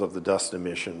models of the dust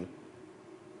emission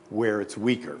where it's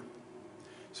weaker.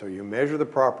 So you measure the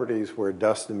properties where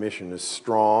dust emission is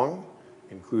strong,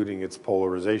 including its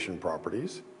polarization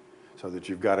properties, so that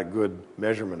you've got a good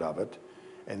measurement of it,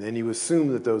 and then you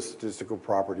assume that those statistical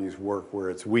properties work where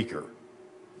it's weaker.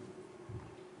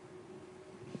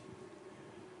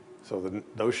 So the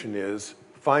notion is,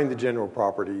 find the general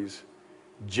properties,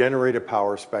 generate a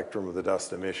power spectrum of the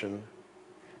dust emission,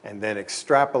 and then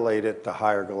extrapolate it to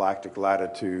higher galactic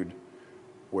latitude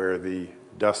where the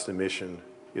dust emission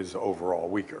is overall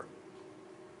weaker.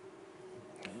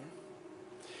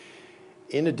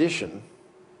 In addition,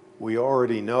 we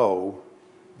already know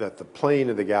that the plane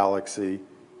of the galaxy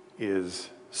is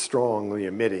strongly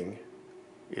emitting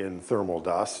in thermal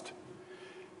dust.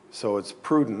 So it's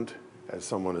prudent, as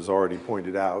someone has already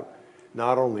pointed out,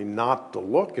 not only not to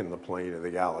look in the plane of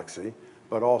the galaxy,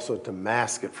 but also to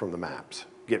mask it from the maps,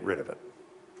 get rid of it.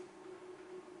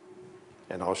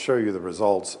 And I'll show you the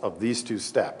results of these two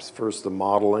steps, first the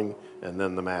modeling and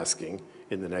then the masking,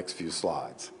 in the next few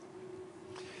slides.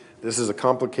 This is a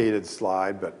complicated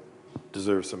slide, but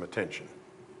deserves some attention.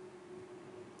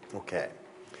 Okay.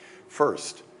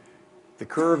 First, the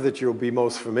curve that you'll be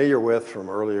most familiar with from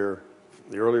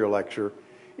the earlier lecture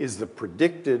is the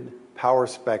predicted power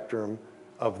spectrum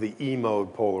of the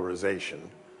E-mode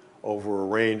polarization over a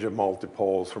range of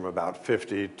multipoles from about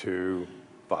 50 to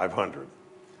 500,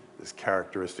 this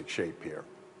characteristic shape here.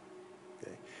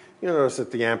 Okay. You'll notice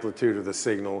that the amplitude of the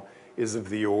signal is of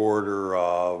the order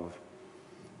of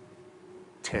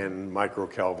 10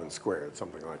 microkelvin squared,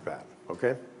 something like that,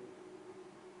 okay?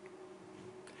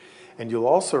 And you'll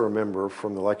also remember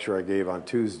from the lecture I gave on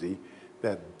Tuesday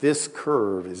that this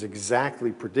curve is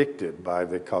exactly predicted by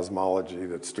the cosmology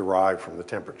that's derived from the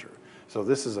temperature. So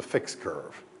this is a fixed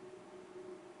curve.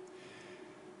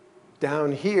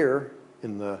 Down here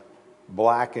in the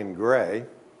black and gray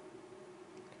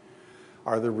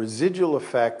are the residual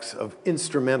effects of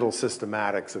instrumental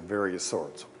systematics of various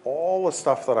sorts. All the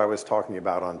stuff that I was talking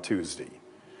about on Tuesday.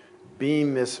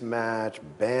 Beam mismatch,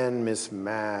 band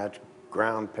mismatch,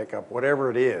 ground pickup,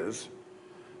 whatever it is,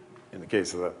 in the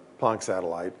case of the Planck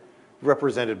satellite,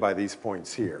 represented by these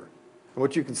points here. And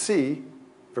what you can see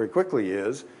very quickly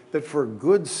is that for a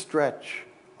good stretch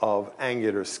of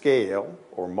angular scale,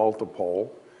 or multipole,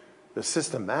 the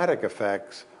systematic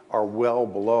effects are well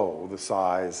below the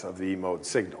size of the E-mode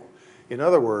signal. In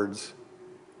other words,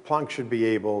 Planck should be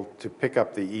able to pick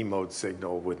up the E-mode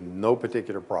signal with no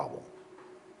particular problem.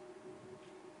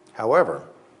 However,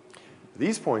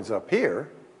 these points up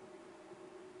here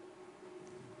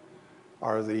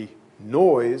are the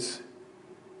noise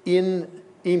in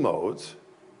E-modes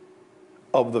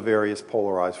of the various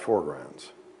polarized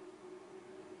foregrounds.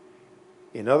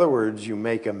 In other words, you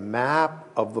make a map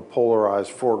of the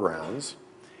polarized foregrounds,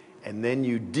 and then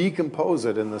you decompose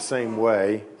it in the same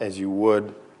way as you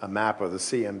would a map of the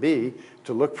CMB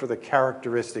to look for the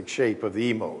characteristic shape of the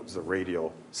E-modes, the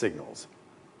radial signals.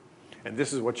 And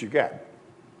this is what you get.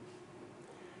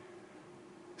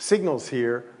 signals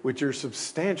here which are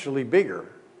substantially bigger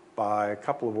by a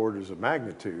couple of orders of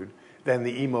magnitude than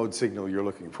the E-mode signal you're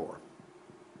looking for.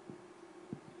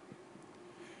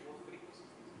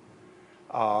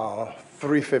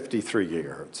 353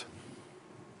 gigahertz,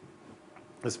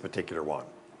 this particular one,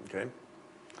 okay?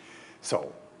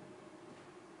 So,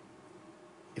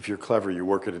 if you're clever, you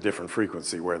work at a different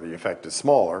frequency where the effect is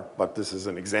smaller, but this is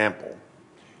an example.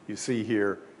 You see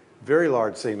here very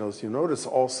large signals. You notice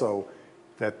also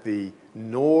that the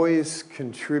noise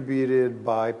contributed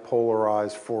by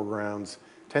polarized foregrounds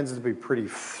tends to be pretty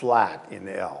flat in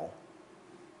L,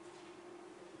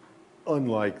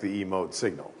 unlike the E-mode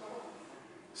signal.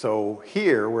 So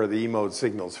here, where the E-mode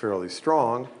signal is fairly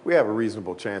strong, we have a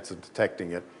reasonable chance of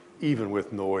detecting it, even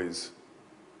with noise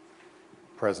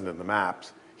present in the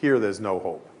maps. Here, there's no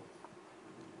hope.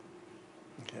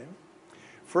 Okay.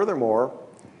 Furthermore,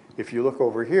 if you look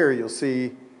over here, you'll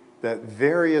see that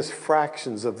various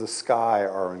fractions of the sky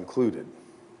are included.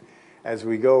 As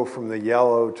we go from the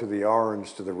yellow to the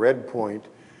orange to the red point,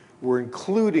 we're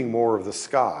including more of the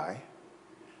sky,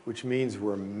 which means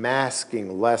we're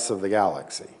masking less of the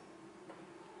galaxy.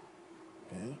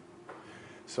 Okay?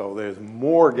 So there's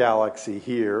more galaxy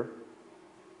here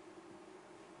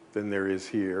than there is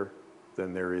here,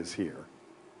 than there is here.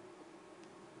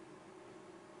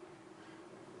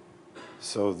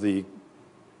 So the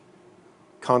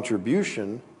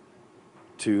contribution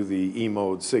to the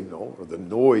E-mode signal, or the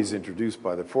noise introduced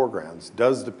by the foregrounds,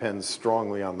 does depend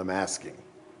strongly on the masking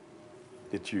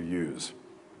that you use.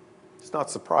 It's not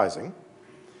surprising.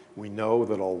 We know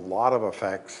that a lot of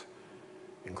effects,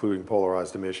 including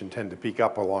polarized emission, tend to peak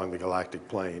up along the galactic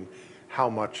plane. How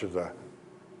much of the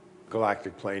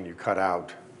galactic plane you cut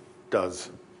out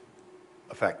does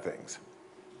affect things.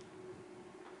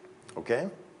 Okay?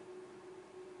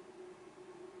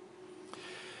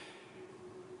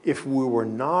 If we were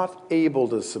not able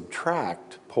to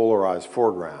subtract polarized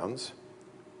foregrounds,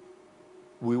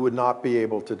 we would not be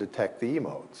able to detect the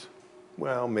E-modes.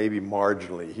 Well, maybe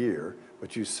marginally here,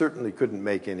 but you certainly couldn't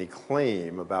make any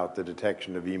claim about the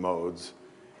detection of E-modes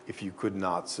if you could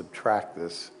not subtract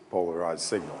this polarized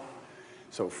signal.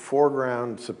 So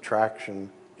foreground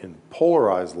subtraction in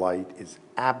polarized light is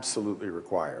absolutely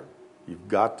required. You've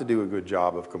got to do a good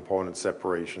job of component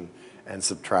separation and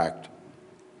subtract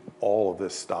all of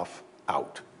this stuff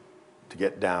out to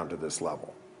get down to this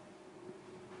level.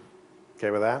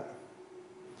 Okay with that?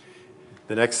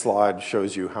 The next slide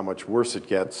shows you how much worse it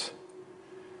gets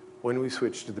when we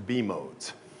switch to the B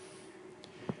modes.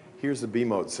 Here's the B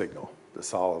mode signal, the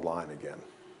solid line again.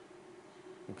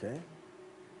 Okay?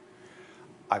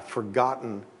 I've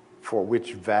forgotten for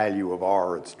which value of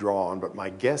R it's drawn, but my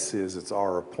guess is it's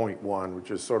R of 0.1, which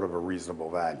is sort of a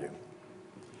reasonable value.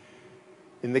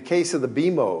 In the case of the B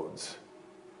modes,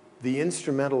 the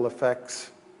instrumental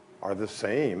effects are the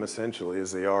same, essentially,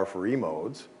 as they are for E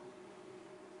modes.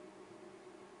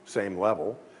 Same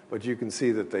level, but you can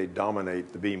see that they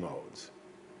dominate the B modes.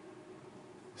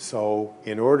 So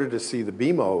in order to see the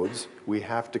B modes, we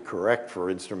have to correct for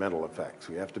instrumental effects.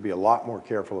 We have to be a lot more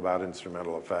careful about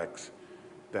instrumental effects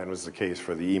than was the case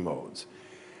for the E modes.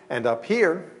 And up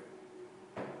here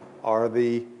are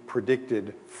the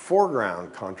predicted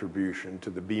foreground contribution to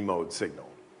the B mode signal.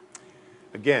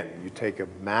 Again, you take a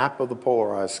map of the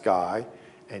polarized sky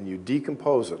and you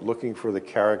decompose it, looking for the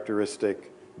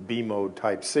characteristic B mode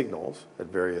type signals at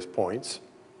various points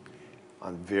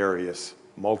on various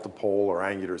multipole or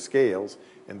angular scales,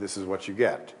 and this is what you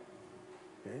get.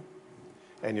 Okay?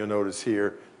 And you'll notice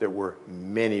here that we're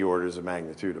many orders of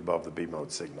magnitude above the B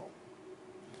mode signal.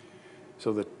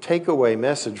 So the takeaway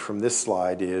message from this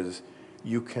slide is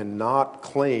you cannot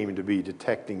claim to be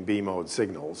detecting B mode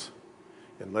signals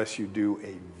unless you do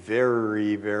a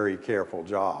very, very careful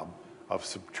job of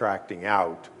subtracting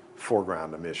out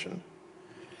foreground emission.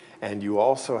 And you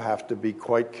also have to be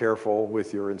quite careful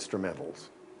with your instrumentals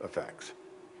effects.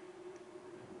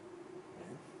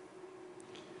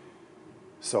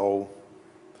 So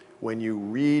when you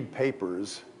read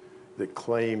papers that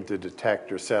claim to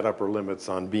detect or set upper limits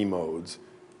on B modes,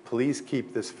 please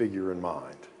keep this figure in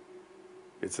mind.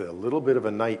 It's a little bit of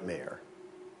a nightmare.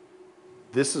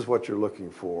 This is what you're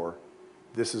looking for.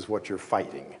 This is what you're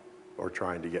fighting or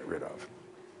trying to get rid of.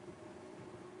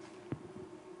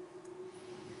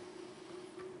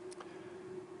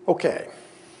 Okay,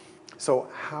 so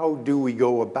how do we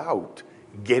go about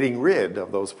getting rid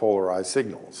of those polarized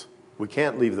signals? We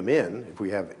can't leave them in if we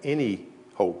have any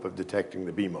hope of detecting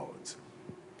the B modes.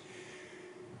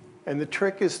 And the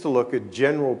trick is to look at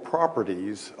general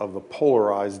properties of the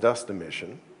polarized dust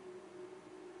emission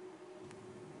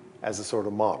as a sort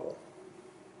of model.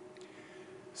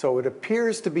 So it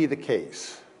appears to be the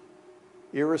case,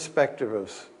 irrespective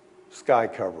of sky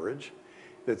coverage,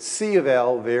 that C of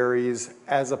L varies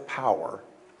as a power,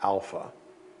 alpha,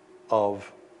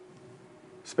 of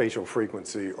spatial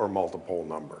frequency or multipole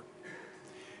number.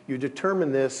 You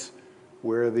determine this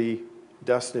where the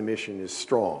dust emission is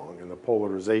strong and the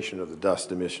polarization of the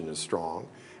dust emission is strong.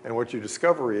 And what you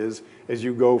discover is, as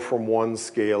you go from one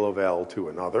scale of L to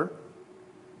another,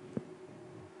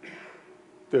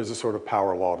 there's a sort of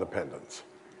power law dependence.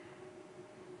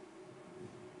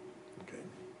 Okay.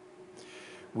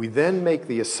 We then make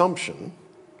the assumption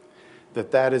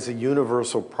that that is a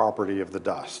universal property of the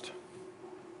dust.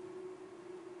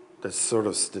 The sort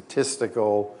of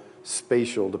statistical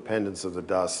spatial dependence of the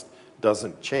dust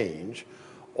doesn't change.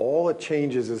 All it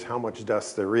changes is how much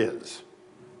dust there is,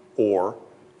 or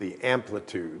the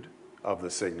amplitude of the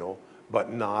signal,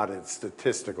 but not its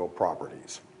statistical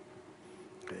properties.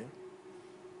 Okay?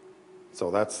 So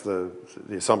that's the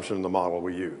assumption in the model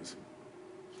we use.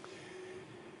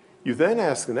 You then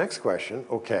ask the next question,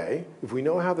 okay, if we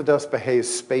know how the dust behaves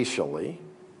spatially,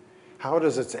 how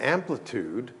does its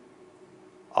amplitude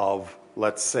of,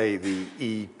 let's say, the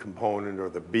E component or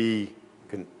the B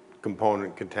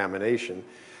component contamination,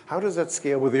 how does that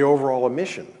scale with the overall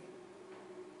emission,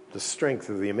 the strength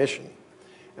of the emission?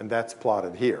 And that's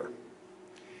plotted here.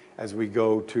 As we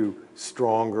go to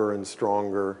stronger and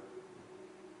stronger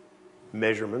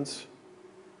measurements,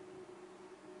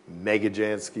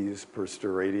 megajanskis per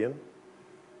steradian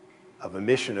of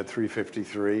emission at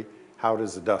 353, how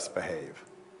does the dust behave?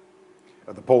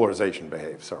 Or the polarization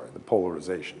behave, sorry, the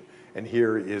polarization. And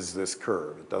here is this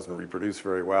curve. It doesn't reproduce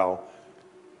very well,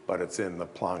 but it's in the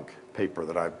Planck paper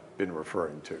that I've been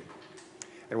referring to.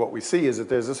 And what we see is that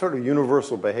there's a sort of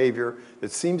universal behavior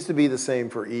that seems to be the same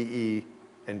for EE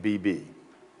and BB.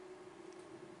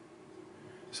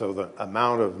 So the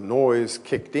amount of noise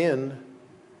kicked in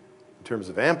terms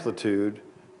of amplitude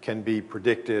can be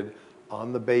predicted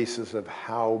on the basis of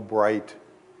how bright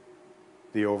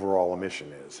the overall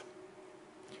emission is.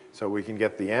 So we can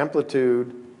get the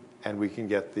amplitude and we can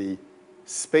get the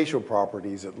spatial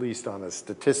properties, at least on a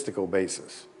statistical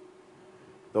basis.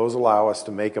 Those allow us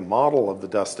to make a model of the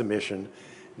dust emission,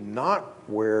 not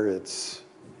where it's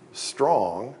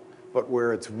strong, but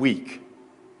where it's weak,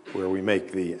 where we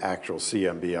make the actual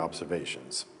CMB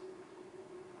observations.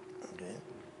 Okay.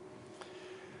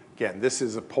 Again, this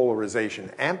is a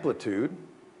polarization amplitude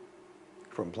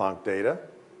from Planck data.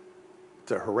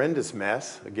 It's a horrendous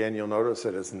mess. Again, you'll notice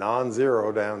that it's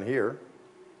non-zero down here.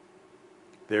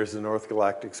 There's the North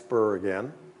Galactic Spur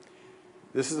again.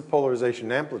 This is a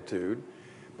polarization amplitude,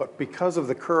 but because of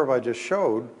the curve I just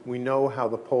showed, we know how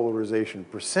the polarization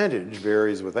percentage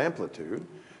varies with amplitude,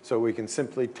 so we can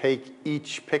simply take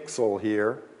each pixel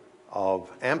here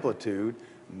of amplitude,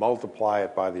 multiply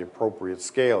it by the appropriate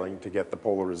scaling to get the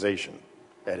polarization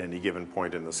at any given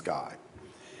point in the sky.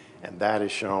 And that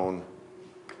is shown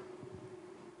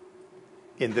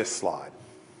in this slide.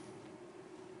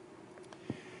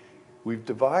 We've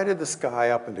divided the sky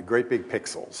up into great big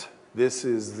pixels. This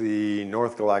is the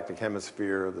North Galactic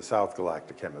Hemisphere, the South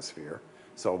Galactic Hemisphere.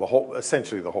 So the whole,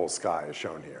 essentially the whole sky is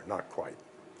shown here, not quite.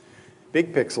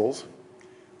 Big pixels.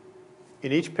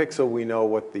 In each pixel we know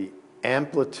what the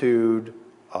amplitude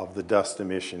of the dust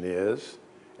emission is,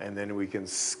 and then we can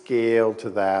scale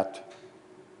to that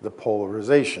the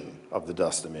polarization of the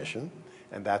dust emission,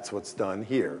 and that's what's done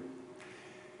here.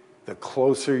 The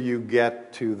closer you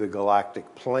get to the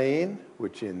galactic plane,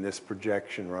 which in this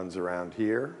projection runs around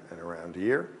here and around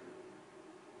here,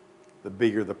 the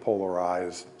bigger the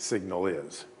polarized signal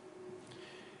is.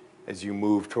 As you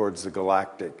move towards the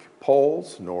galactic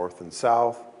poles, north and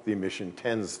south, the emission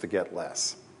tends to get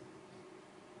less.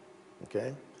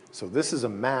 Okay? So this is a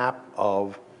map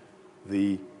of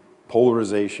the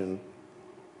polarization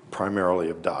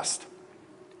primarily of dust.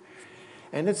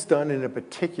 And it's done in a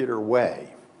particular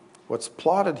way. What's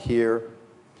plotted here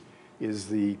is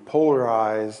the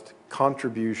polarized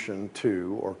contribution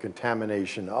to or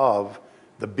contamination of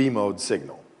the B-mode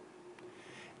signal.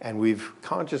 And we've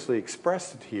consciously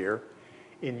expressed it here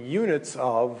in units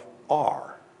of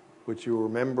R, which you'll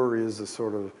remember is a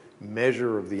sort of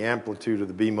measure of the amplitude of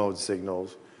the B-mode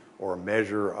signals or a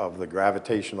measure of the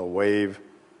gravitational wave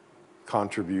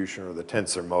contribution or the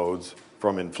tensor modes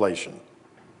from inflation.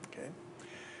 Okay?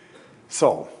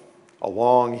 So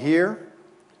along here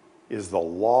is the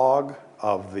log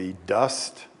of the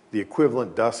dust, the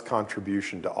equivalent dust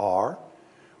contribution to R,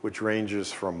 which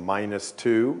ranges from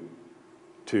 -2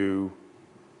 to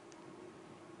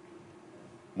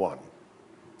 1,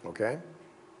 okay?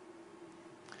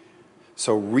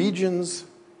 So regions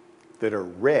that are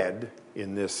red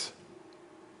in this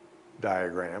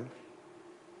diagram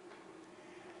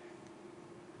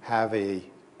have a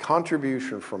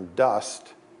contribution from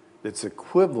dust that's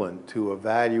equivalent to a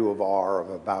value of R of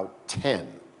about 10.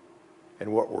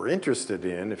 And what we're interested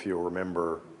in, if you'll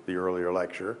remember the earlier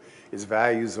lecture, is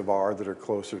values of R that are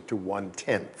closer to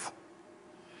 1/10.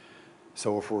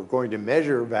 So if we're going to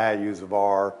measure values of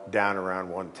R down around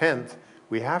 1/10,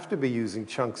 we have to be using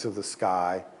chunks of the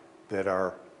sky that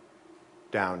are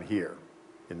down here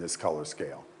in this color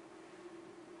scale.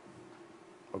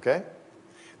 Okay?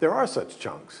 There are such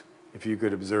chunks. If you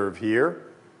could observe here,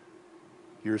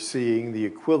 you're seeing the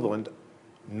equivalent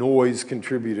noise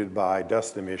contributed by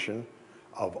dust emission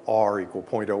of R equal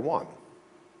 0.01.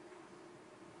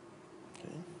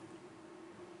 Okay.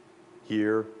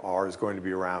 Here, R is going to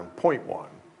be around 0.1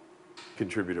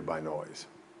 contributed by noise.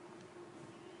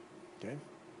 Okay.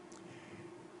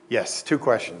 Yes, two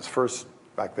questions. First,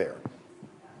 back there.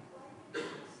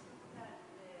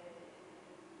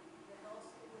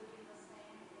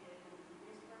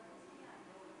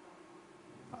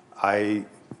 I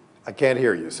can't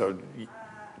hear you, so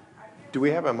do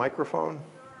we have a microphone?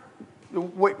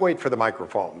 Wait for the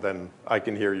microphone, then I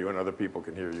can hear you and other people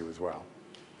can hear you as well.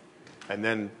 And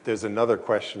then there's another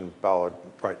question followed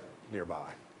right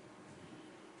nearby.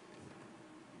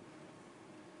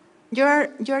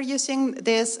 You're using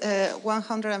this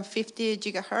 150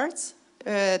 gigahertz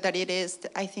that it is,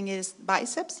 I think is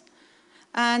biceps.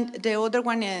 And the other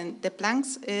one in the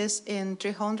Plancks is in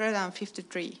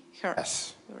 353 hertz.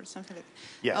 Yes. Or something like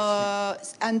that.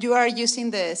 Yes. And you are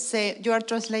using the same, you are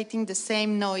translating the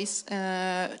same noise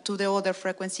to the other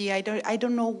frequency. I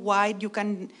don't know why you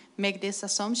can make this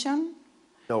assumption.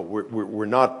 No, we're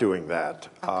not doing that.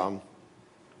 Okay.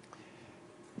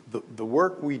 The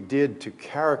work we did to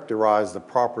characterize the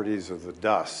properties of the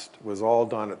dust was all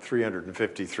done at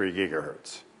 353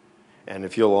 gigahertz. And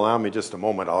if you'll allow me just a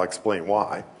moment, I'll explain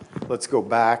why. Let's go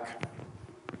back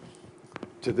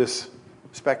to this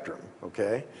spectrum,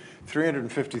 okay?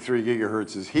 353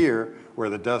 gigahertz is here, where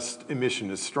the dust emission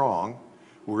is strong.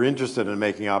 We're interested in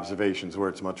making observations where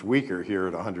it's much weaker, here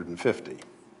at 150.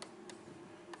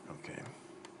 Okay.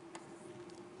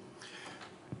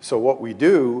 So what we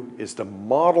do is to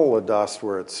model a dust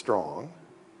where it's strong,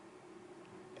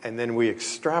 and then we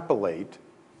extrapolate,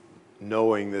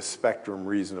 knowing this spectrum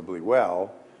reasonably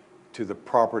well, to the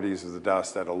properties of the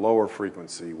dust at a lower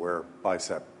frequency where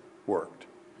BICEP worked.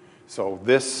 So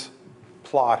this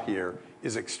plot here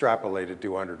is extrapolated to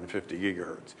 150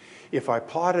 gigahertz. If I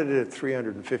plotted it at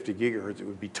 350 gigahertz, it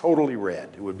would be totally red.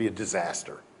 It would be a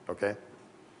disaster, okay?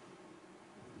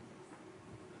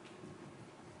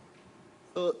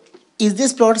 So is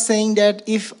this plot saying that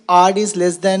if R is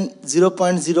less than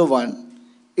 0.01,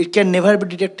 it can never be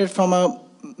detected from a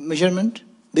measurement?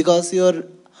 Because your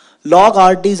log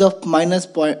RT is of minus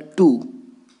 0.2.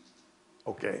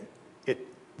 Okay.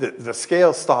 The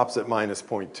scale stops at minus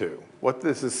 0.2. What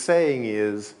this is saying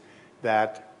is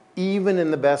that even in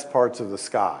the best parts of the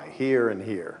sky, here and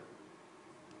here,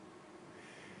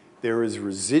 there is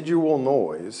residual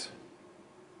noise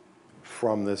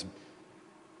from this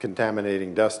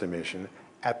contaminating dust emission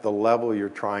at the level you're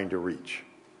trying to reach.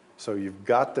 So you've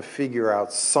got to figure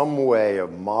out some way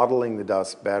of modeling the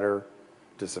dust better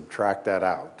to subtract that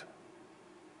out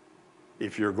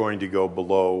if you're going to go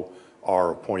below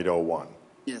R of 0.01.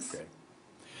 Yes. Okay.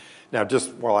 Now,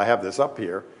 just while I have this up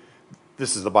here,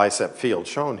 this is the BICEP field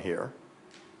shown here.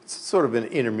 It's sort of an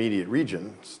intermediate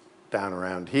region. It's down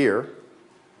around here.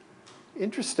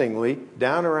 Interestingly,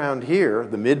 down around here,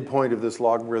 the midpoint of this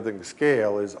logarithmic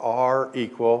scale is R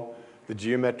equal the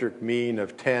geometric mean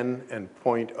of 10 and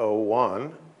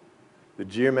 0.01. The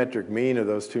geometric mean of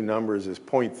those two numbers is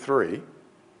 0.3,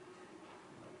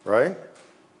 right?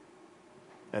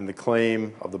 And the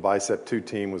claim of the BICEP 2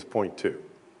 team was 0.2.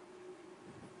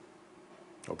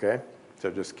 Okay? So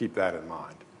just keep that in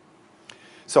mind.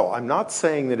 So I'm not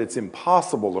saying that it's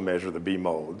impossible to measure the B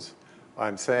modes.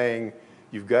 I'm saying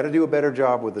you've got to do a better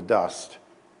job with the dust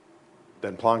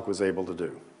than Planck was able to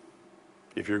do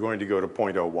if you're going to go to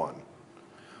 0.01.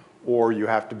 Or you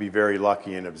have to be very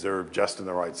lucky and observe just in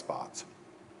the right spots.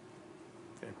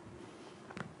 Okay.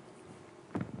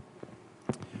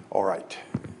 All right.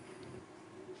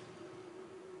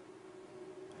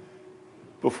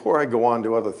 Before I go on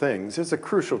to other things, there's a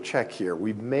crucial check here.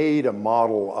 We've made a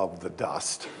model of the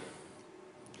dust.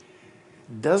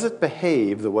 Does it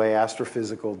behave the way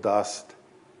astrophysical dust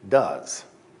does?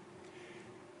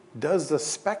 Does the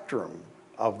spectrum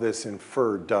of this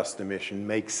inferred dust emission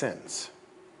make sense?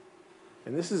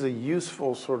 And this is a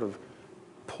useful sort of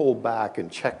pull back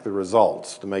and check the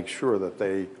results to make sure that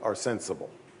they are sensible.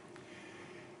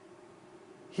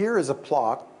 Here is a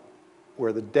plot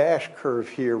where the dash curve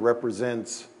here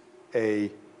represents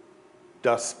a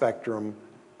dust spectrum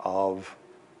of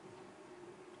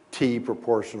T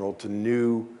proportional to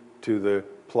nu to the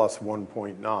plus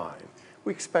 1.9.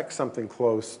 We expect something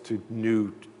close to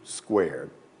nu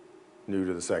squared, nu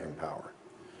to the second power.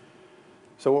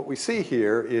 So what we see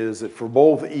here is that for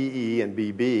both EE and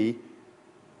BB,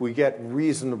 we get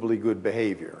reasonably good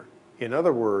behavior. In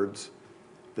other words,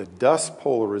 the dust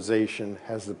polarization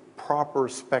has the proper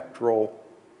spectral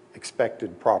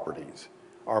expected properties.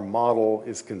 Our model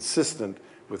is consistent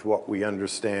with what we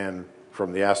understand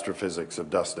from the astrophysics of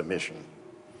dust emission.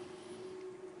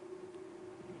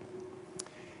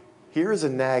 Here is a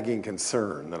nagging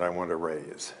concern that I want to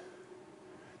raise.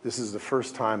 This is the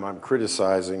first time I'm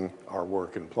criticizing our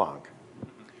work in Planck.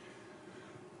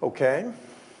 Okay,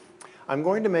 I'm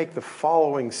going to make the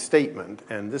following statement,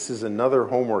 and this is another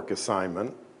homework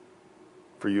assignment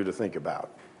for you to think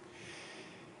about.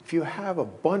 If you have a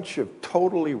bunch of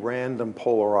totally random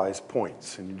polarized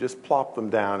points and you just plop them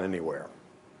down anywhere,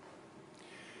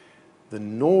 the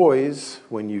noise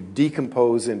when you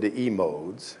decompose into E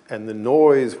modes and the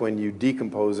noise when you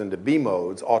decompose into B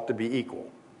modes ought to be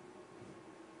equal.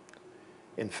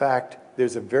 In fact,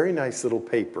 there's a very nice little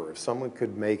paper. If someone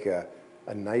could make a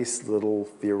nice little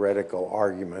theoretical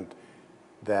argument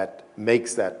that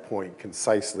makes that point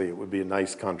concisely, it would be a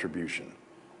nice contribution.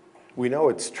 We know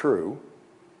it's true.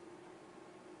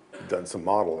 We've done some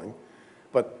modeling.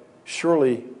 But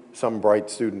surely some bright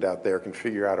student out there can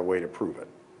figure out a way to prove it.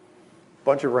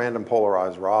 Bunch of random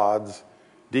polarized rods,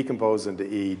 decompose into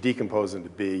E, decompose into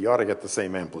B, you ought to get the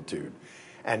same amplitude.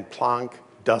 And Planck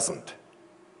doesn't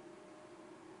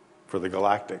for the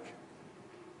galactic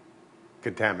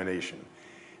contamination.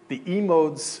 The E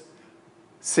modes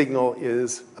signal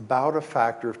is about a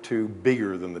factor of 2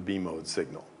 bigger than the B mode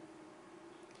signal.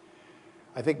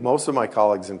 I think most of my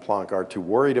colleagues in Planck are too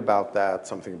worried about that,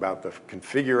 something about the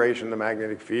configuration of the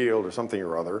magnetic field or something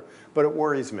or other, but it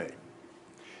worries me.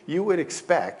 You would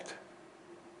expect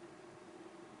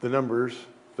the numbers,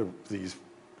 these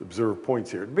observed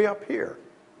points here, to be up here,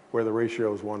 where the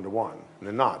ratio is 1 to 1. And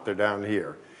they're not, they're down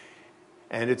here.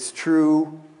 And it's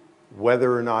true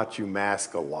whether or not you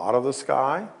mask a lot of the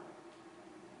sky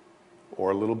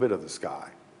or a little bit of the sky.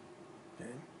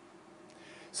 Okay?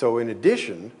 So in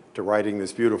addition to writing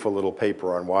this beautiful little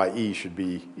paper on why E should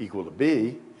be equal to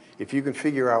B, if you can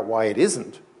figure out why it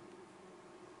isn't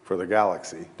for the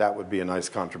galaxy, that would be a nice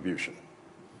contribution.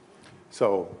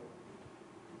 So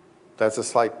that's a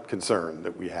slight concern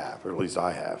that we have, or at least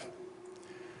I have.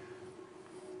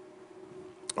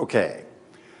 Okay.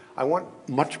 I want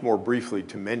much more briefly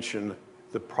to mention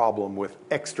the problem with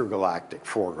extragalactic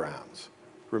foregrounds.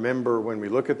 Remember, when we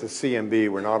look at the CMB,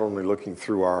 we're not only looking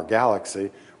through our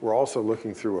galaxy, we're also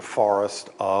looking through a forest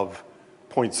of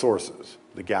point sources,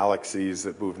 the galaxies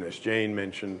that Bhuvnesh Jain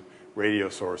mentioned, radio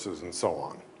sources, and so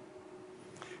on.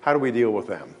 How do we deal with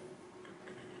them?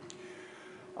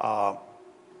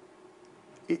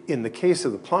 In the case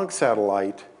of the Planck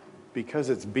satellite, because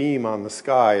its beam on the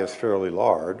sky is fairly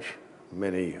large,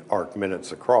 many arc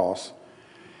minutes across,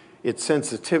 its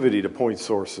sensitivity to point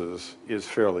sources is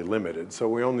fairly limited, so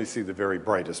we only see the very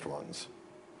brightest ones.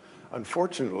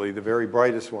 Unfortunately, the very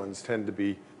brightest ones tend to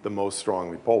be the most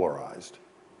strongly polarized.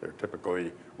 They're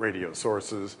typically radio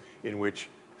sources in which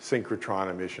synchrotron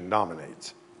emission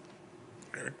dominates.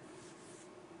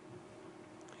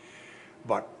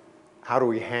 But how do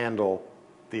we handle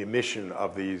the emission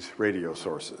of these radio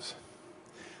sources?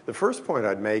 The first point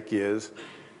I'd make is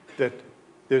that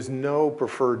there's no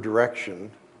preferred direction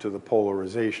to the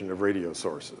polarization of radio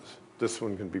sources. This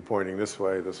one can be pointing this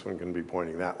way, this one can be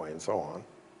pointing that way, and so on.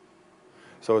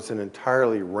 So it's an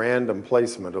entirely random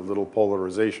placement of little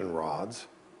polarization rods.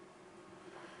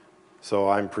 So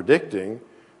I'm predicting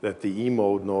that the E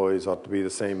mode noise ought to be the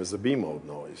same as the B mode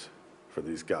noise for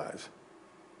these guys.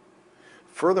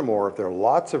 Furthermore, if there are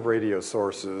lots of radio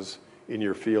sources in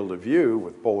your field of view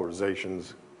with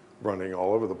polarizations running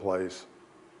all over the place,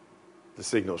 the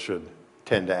signal should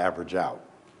tend to average out.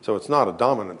 So it's not a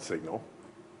dominant signal,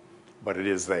 but it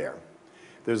is there.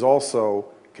 There's also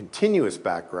continuous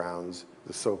backgrounds,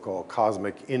 the so-called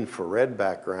cosmic infrared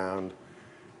background,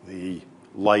 the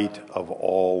light of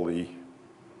all the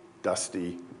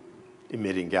dusty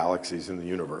emitting galaxies in the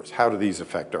universe. How do these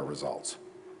affect our results?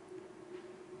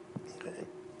 Okay.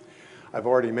 I've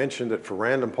already mentioned that for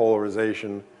random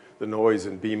polarization, the noise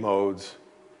in B modes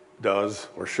does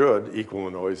or should equal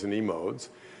the noise in E modes.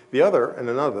 The other, and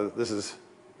another, this is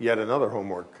yet another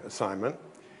homework assignment.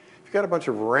 If you've got a bunch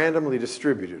of randomly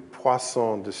distributed,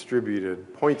 Poisson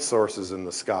distributed point sources in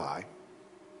the sky,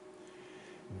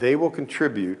 they will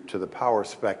contribute to the power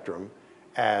spectrum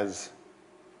as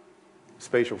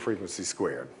spatial frequency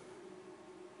squared.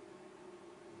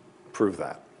 Prove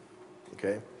that,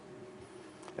 okay?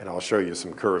 And I'll show you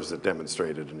some curves that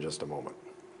demonstrate it in just a moment.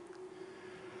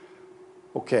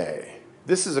 Okay,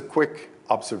 this is a quick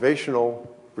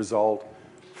observational result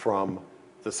from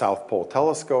the South Pole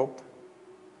Telescope,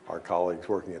 our colleagues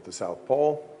working at the South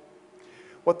Pole.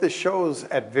 What this shows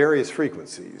at various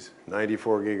frequencies,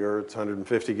 94 gigahertz,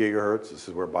 150 gigahertz, this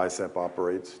is where BICEP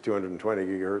operates, 220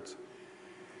 gigahertz.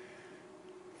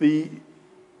 The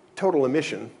total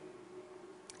emission,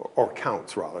 or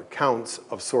counts rather, counts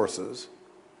of sources.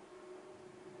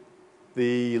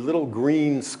 The little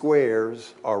green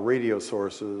squares are radio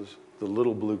sources. The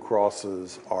little blue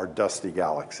crosses are dusty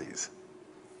galaxies.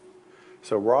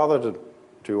 So rather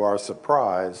to our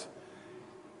surprise,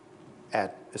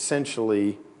 at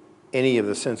essentially any of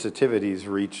the sensitivities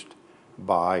reached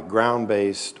by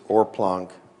ground-based or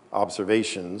Planck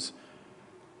observations,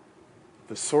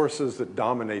 the sources that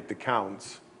dominate the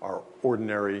counts are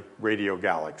ordinary radio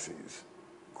galaxies,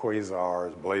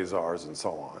 quasars, blazars, and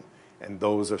so on. And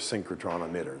those are synchrotron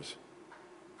emitters.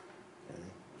 Okay?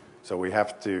 So we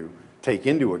have to take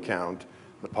into account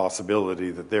the possibility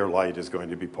that their light is going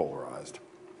to be polarized.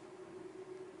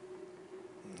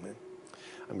 Okay?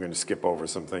 I'm going to skip over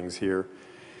some things here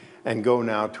and go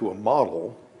now to a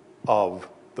model of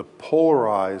the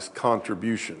polarized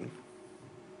contribution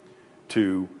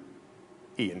to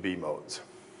E and B modes.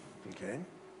 Okay?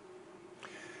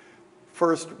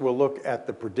 First, we'll look at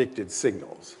the predicted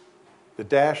signals. The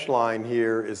dashed line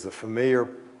here is the familiar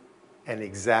and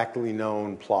exactly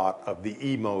known plot of the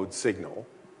E mode signal,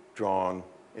 drawn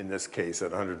in this case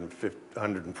at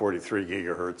 143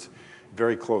 gigahertz,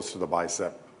 very close to the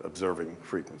BICEP observing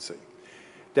frequency.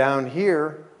 Down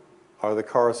here are the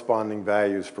corresponding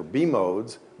values for B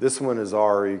modes. This one is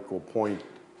R equal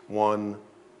 0.1,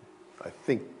 I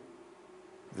think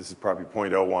this is probably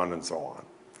 0.01 and so on.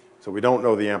 So we don't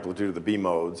know the amplitude of the B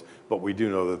modes, but we do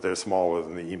know that they're smaller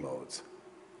than the E modes.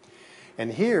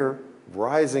 And here,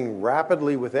 rising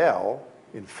rapidly with L,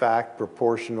 in fact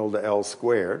proportional to L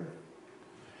squared,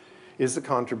 is the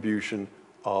contribution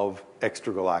of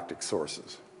extragalactic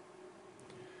sources.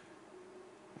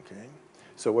 Okay?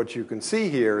 So what you can see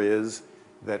here is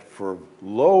that for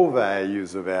low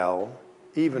values of L,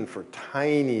 even for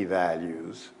tiny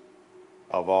values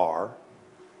of R,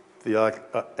 the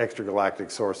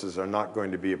extragalactic sources are not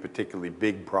going to be a particularly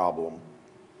big problem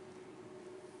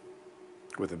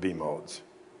with the B modes,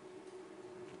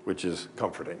 which is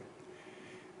comforting.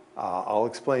 I'll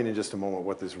explain in just a moment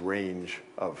what this range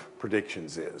of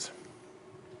predictions is.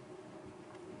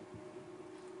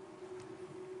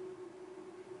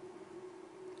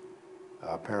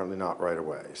 Apparently not right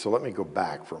away. So let me go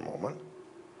back for a moment.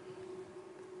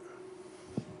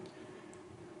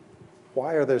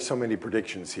 Why are there so many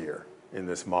predictions here in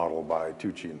this model by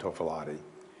Tucci and Tofolati?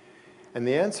 And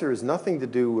the answer is nothing to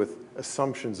do with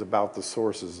assumptions about the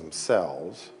sources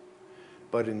themselves,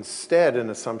 but instead an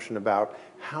assumption about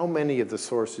how many of the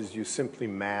sources you simply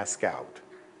mask out.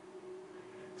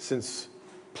 Since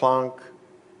Planck,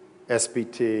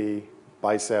 SPT,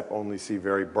 BICEP only see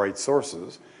very bright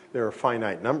sources, there are a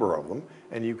finite number of them,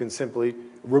 and you can simply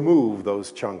remove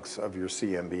those chunks of your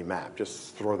CMB map.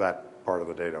 Just throw that part of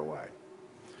the data away.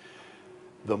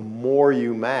 The more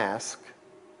you mask,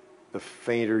 the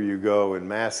fainter you go in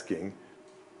masking,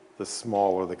 the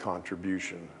smaller the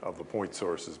contribution of the point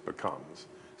sources becomes.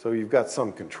 So you've got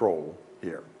some control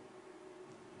here.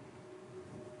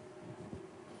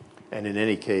 And in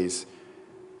any case,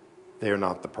 they're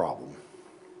not the problem.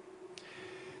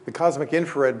 The cosmic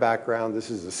infrared background, this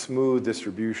is a smooth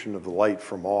distribution of the light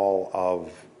from all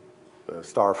of the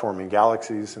star-forming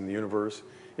galaxies in the universe.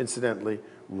 Incidentally,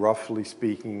 roughly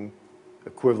speaking,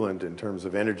 equivalent in terms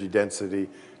of energy density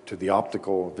to the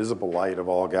optical visible light of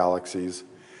all galaxies,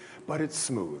 but it's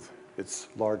smooth. It's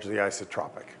largely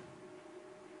isotropic.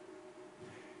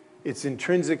 It's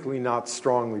intrinsically not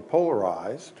strongly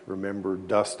polarized. Remember,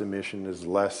 dust emission is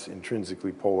less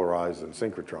intrinsically polarized than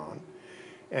synchrotron.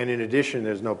 And in addition,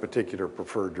 there's no particular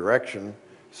preferred direction,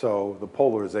 so the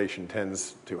polarization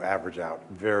tends to average out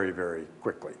very, very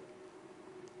quickly.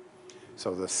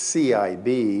 So the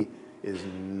CIB is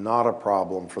not a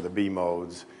problem for the B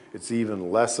modes. It's even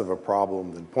less of a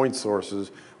problem than point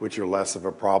sources, which are less of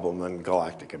a problem than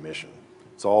galactic emission.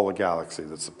 It's all the galaxy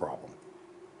that's the problem.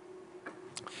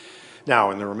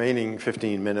 Now, in the remaining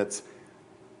 15 minutes,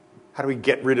 how do we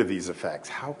get rid of these effects?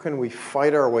 How can we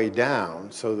fight our way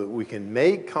down so that we can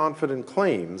make confident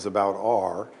claims about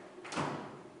R,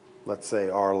 let's say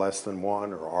R less than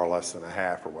 1 or R less than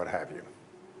 1/2 or what have you?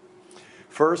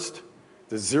 First,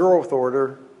 the 0th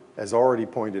order as already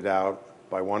pointed out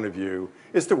by one of you,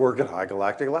 is to work at high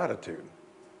galactic latitude.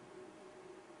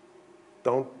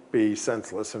 Don't be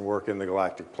senseless and work in the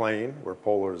galactic plane where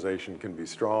polarization can be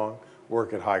strong.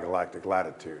 Work at high galactic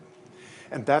latitude.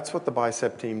 And that's what the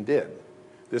BICEP team did.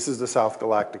 This is the South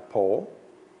Galactic Pole,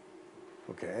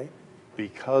 okay?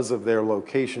 Because of their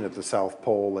location at the South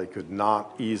Pole, they could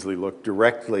not easily look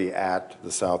directly at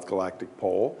the South Galactic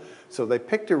Pole. So they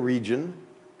picked a region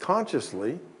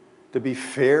consciously to be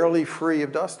fairly free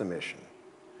of dust emission.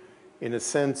 In a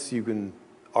sense, you can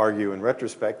argue in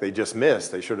retrospect, they just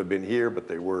missed. They should have been here, but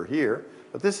they were here.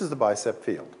 But this is the BICEP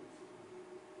field.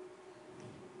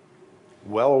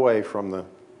 Well away from the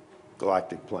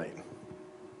galactic plane.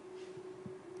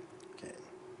 Okay.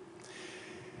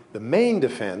 The main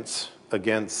defense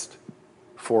against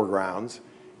foregrounds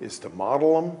is to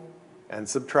model them and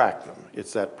subtract them.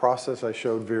 It's that process I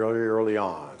showed very early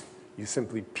on. You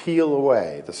simply peel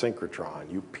away the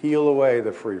synchrotron. You peel away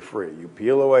the free-free. You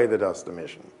peel away the dust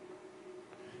emission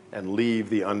and leave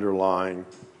the underlying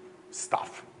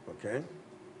stuff, okay?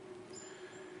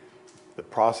 The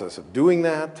process of doing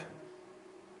that,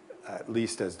 at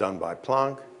least as done by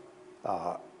Planck,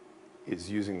 is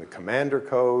using the commander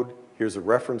code. Here's a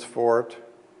reference for it.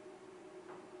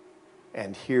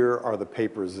 And here are the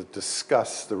papers that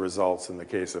discuss the results in the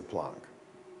case of Planck.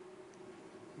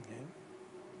 Okay.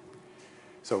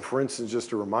 So for instance, just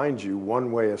to remind you,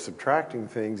 one way of subtracting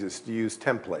things is to use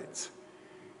templates.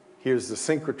 Here's the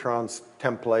synchrotron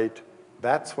template.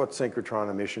 That's what synchrotron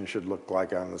emission should look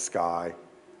like out in the sky.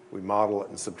 We model it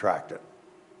and subtract it.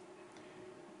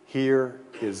 Here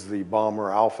is the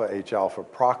Balmer alpha H alpha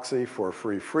proxy for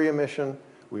free emission.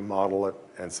 We model it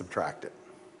and subtract it.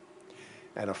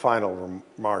 And a final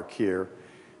remark here.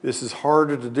 This is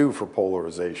harder to do for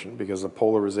polarization because the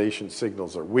polarization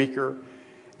signals are weaker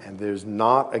and there's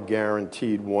not a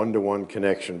guaranteed one-to-one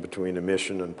connection between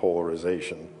emission and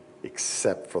polarization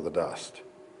except for the dust.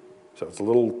 So it's a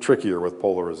little trickier with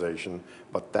polarization,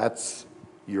 but that's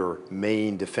your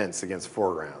main defense against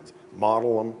foregrounds.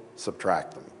 Model them,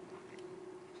 subtract them.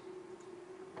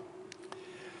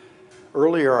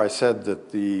 Earlier I said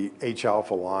that the H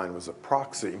alpha line was a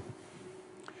proxy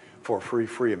for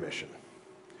free emission.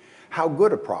 How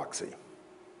good a proxy?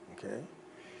 Okay.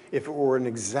 If it were an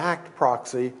exact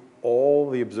proxy, all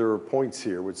the observed points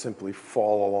here would simply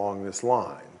fall along this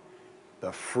line.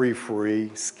 The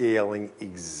free scaling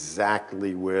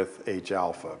exactly with H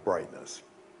alpha brightness.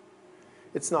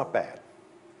 It's not bad.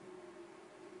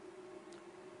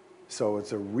 So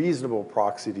it's a reasonable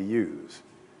proxy to use.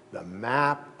 The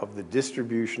map of the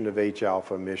distribution of H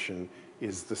alpha emission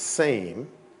is the same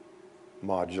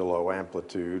modulo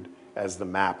amplitude as the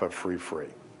map of free.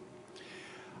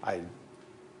 I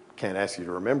can't ask you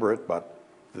to remember it, but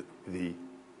the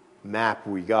map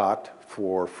we got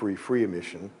for free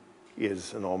emission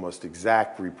is an almost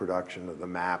exact reproduction of the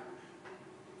map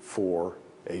for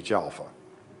H alpha.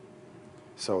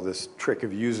 So this trick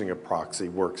of using a proxy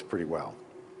works pretty well.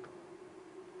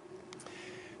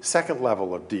 Second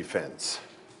level of defense.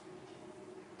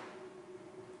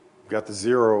 We've got the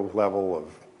zero level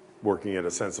of working at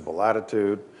a sensible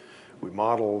latitude. We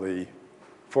model the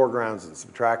foregrounds and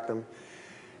subtract them.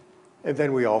 And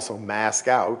then we also mask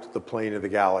out the plane of the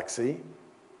galaxy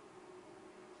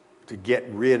to get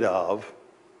rid of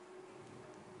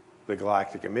the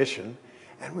galactic emission.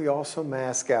 And we also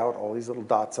mask out all these little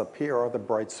dots up here are the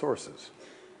bright sources.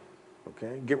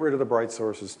 Okay? Get rid of the bright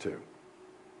sources too.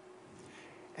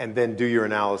 And then do your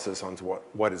analysis on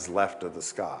what is left of the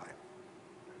sky.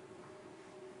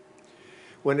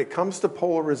 When it comes to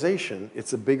polarization,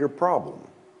 it's a bigger problem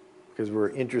because we're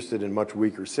interested in much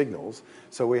weaker signals,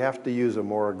 so we have to use a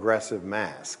more aggressive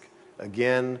mask.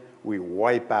 Again, we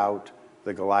wipe out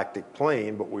the galactic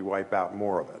plane, but we wipe out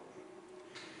more of it.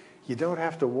 You don't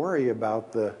have to worry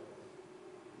about the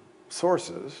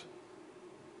sources.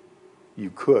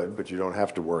 You could, but you don't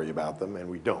have to worry about them, and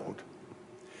we don't.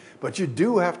 But you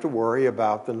do have to worry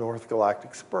about the North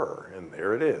Galactic Spur, and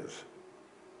there it is,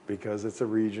 because it's a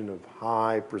region of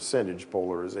high percentage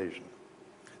polarization.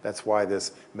 That's why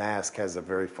this mask has a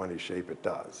very funny shape it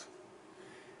does.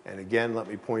 And again, let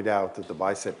me point out that the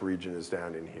BICEP region is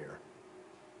down in here.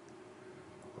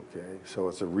 Okay, so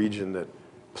it's a region that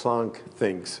Planck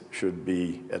thinks should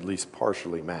be at least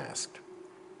partially masked.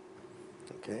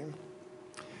 Okay.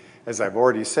 As I've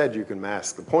already said, you can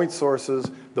mask the point sources.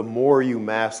 The more you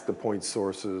mask the point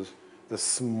sources, the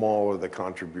smaller the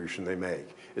contribution they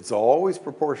make. It's always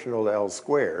proportional to L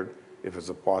squared if it's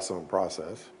a Poisson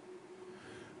process,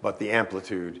 but the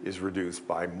amplitude is reduced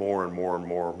by more and more and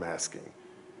more masking.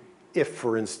 If,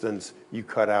 for instance, you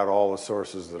cut out all the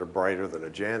sources that are brighter than a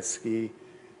Jansky,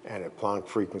 And at Planck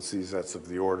frequencies, that's of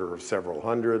the order of several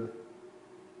hundred.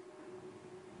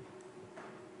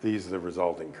 These are the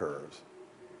resulting curves.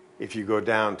 If you go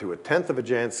down to 1/10 of a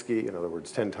Jansky, in other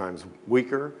words, 10 times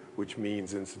weaker, which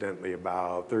means incidentally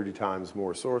about 30 times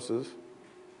more sources,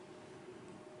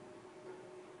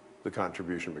 the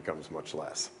contribution becomes much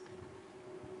less.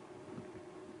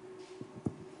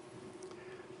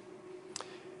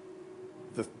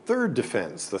 The third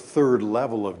defense, the third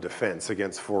level of defense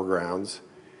against foregrounds,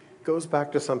 goes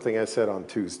back to something I said on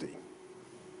Tuesday.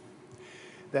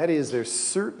 That is, there's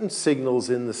certain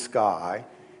signals in the sky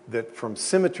that from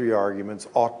symmetry arguments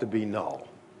ought to be null.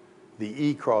 The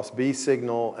E cross B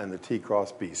signal and the T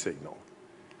cross B signal.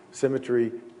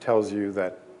 Symmetry tells you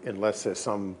that unless there's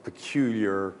some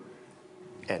peculiar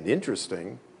and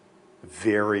interesting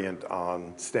variant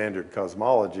on standard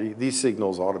cosmology, these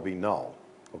signals ought to be null,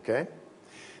 okay?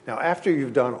 Now, after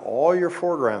you've done all your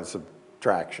foreground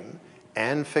subtraction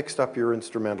and fixed up your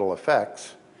instrumental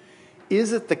effects,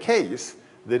 is it the case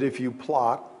that if you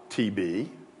plot TB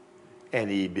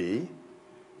and EB,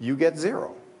 you get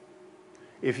 0?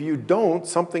 If you don't,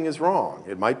 something is wrong.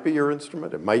 It might be your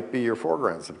instrument, it might be your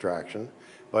foreground subtraction,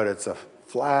 but it's a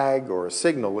flag or a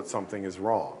signal that something is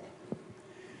wrong.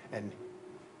 And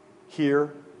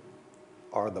here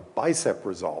are the bicep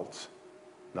results,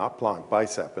 not Planck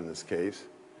bicep in this case,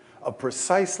 of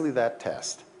precisely that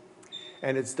test.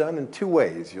 And it's done in two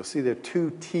ways. You'll see there are two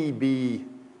TB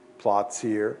plots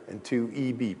here and two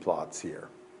EB plots here.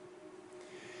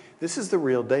 This is the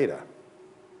real data.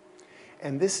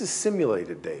 And this is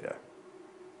simulated data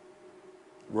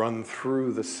run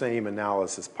through the same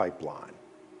analysis pipeline.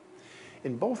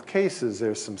 In both cases,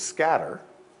 there's some scatter.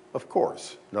 Of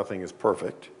course, nothing is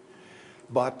perfect.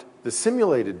 But the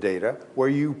simulated data, where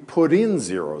you put in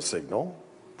 0 signal,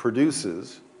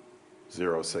 produces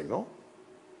 0 signal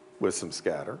with some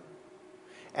scatter.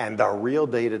 And our real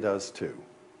data does too.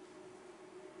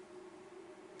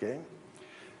 Okay?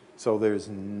 So there's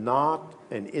not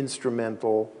an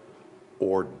instrumental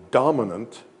or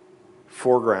dominant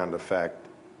foreground effect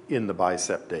in the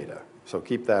bicep data. So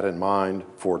keep that in mind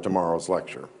for tomorrow's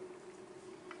lecture.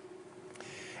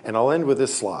 And I'll end with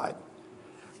this slide.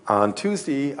 On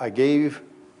Tuesday, I gave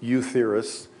you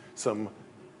theorists some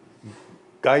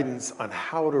guidance on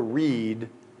how to read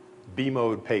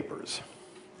B-mode papers.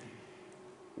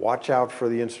 Watch out for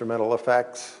the instrumental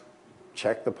effects,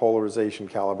 check the polarization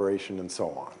calibration, and so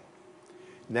on.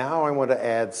 Now I want to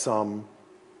add some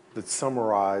that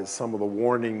summarize some of the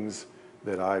warnings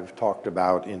that I've talked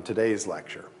about in today's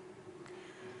lecture.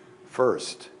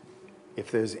 First,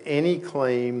 if there's any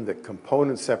claim that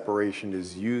component separation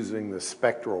is using the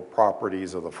spectral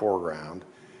properties of the foreground,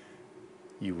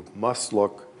 you must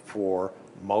look for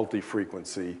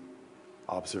multi-frequency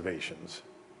observations.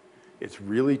 It's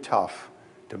really tough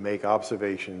to make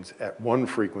observations at one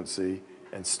frequency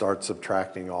and start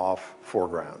subtracting off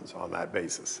foregrounds on that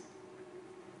basis.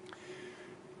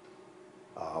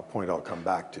 A point I'll come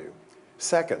back to.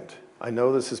 Second, I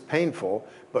know this is painful,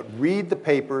 but read the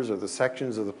papers or the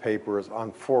sections of the papers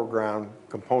on foreground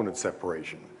component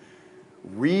separation.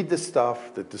 Read the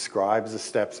stuff that describes the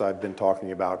steps I've been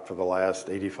talking about for the last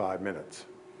 85 minutes,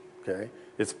 okay?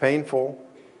 It's painful,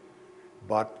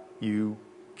 but you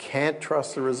can't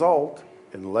trust the result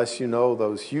unless you know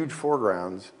those huge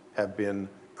foregrounds have been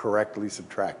correctly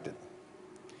subtracted.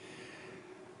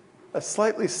 A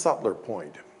slightly subtler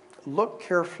point. Look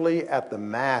carefully at the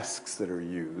masks that are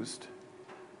used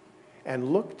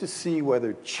and look to see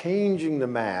whether changing the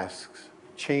masks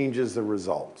changes the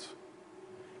results.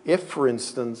 If, for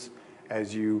instance,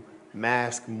 as you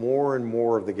mask more and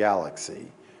more of the galaxy,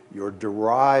 your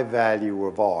derived value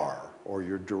of R or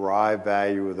your derived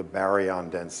value of the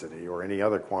baryon density or any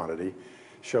other quantity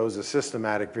shows a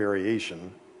systematic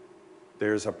variation,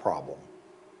 there's a problem.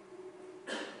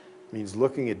 It means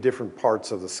looking at different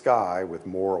parts of the sky with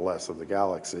more or less of the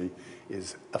galaxy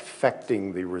is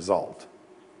affecting the result,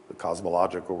 the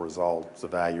cosmological result, the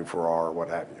value for R, what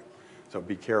have you. So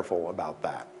be careful about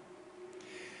that.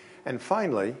 And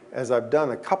finally, as I've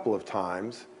done a couple of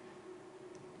times,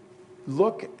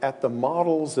 look at the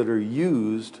models that are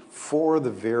used for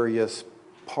the various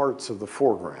parts of the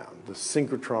foreground, the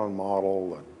synchrotron model,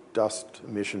 the dust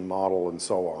emission model, and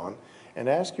so on, and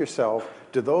ask yourself,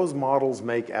 do those models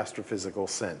make astrophysical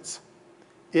sense?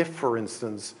 If, for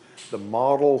instance, the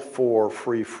model for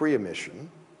free emission,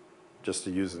 just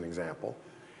to use an example,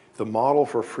 the model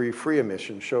for free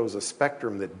emission shows a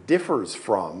spectrum that differs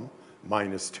from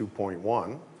minus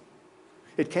 2.1,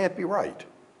 it can't be right.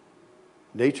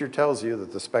 Nature tells you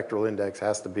that the spectral index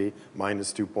has to be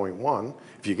minus 2.1.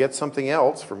 If you get something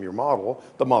else from your model,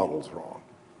 the model's wrong.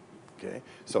 Okay?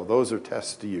 So those are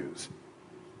tests to use.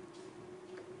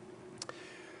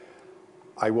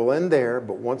 I will end there,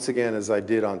 but once again, as I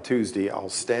did on Tuesday, I'll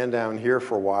stand down here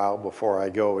for a while before I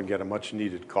go and get a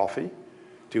much-needed coffee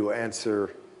to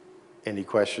answer any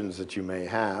questions that you may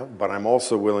have, but I'm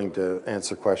also willing to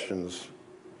answer questions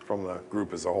from the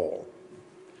group as a whole.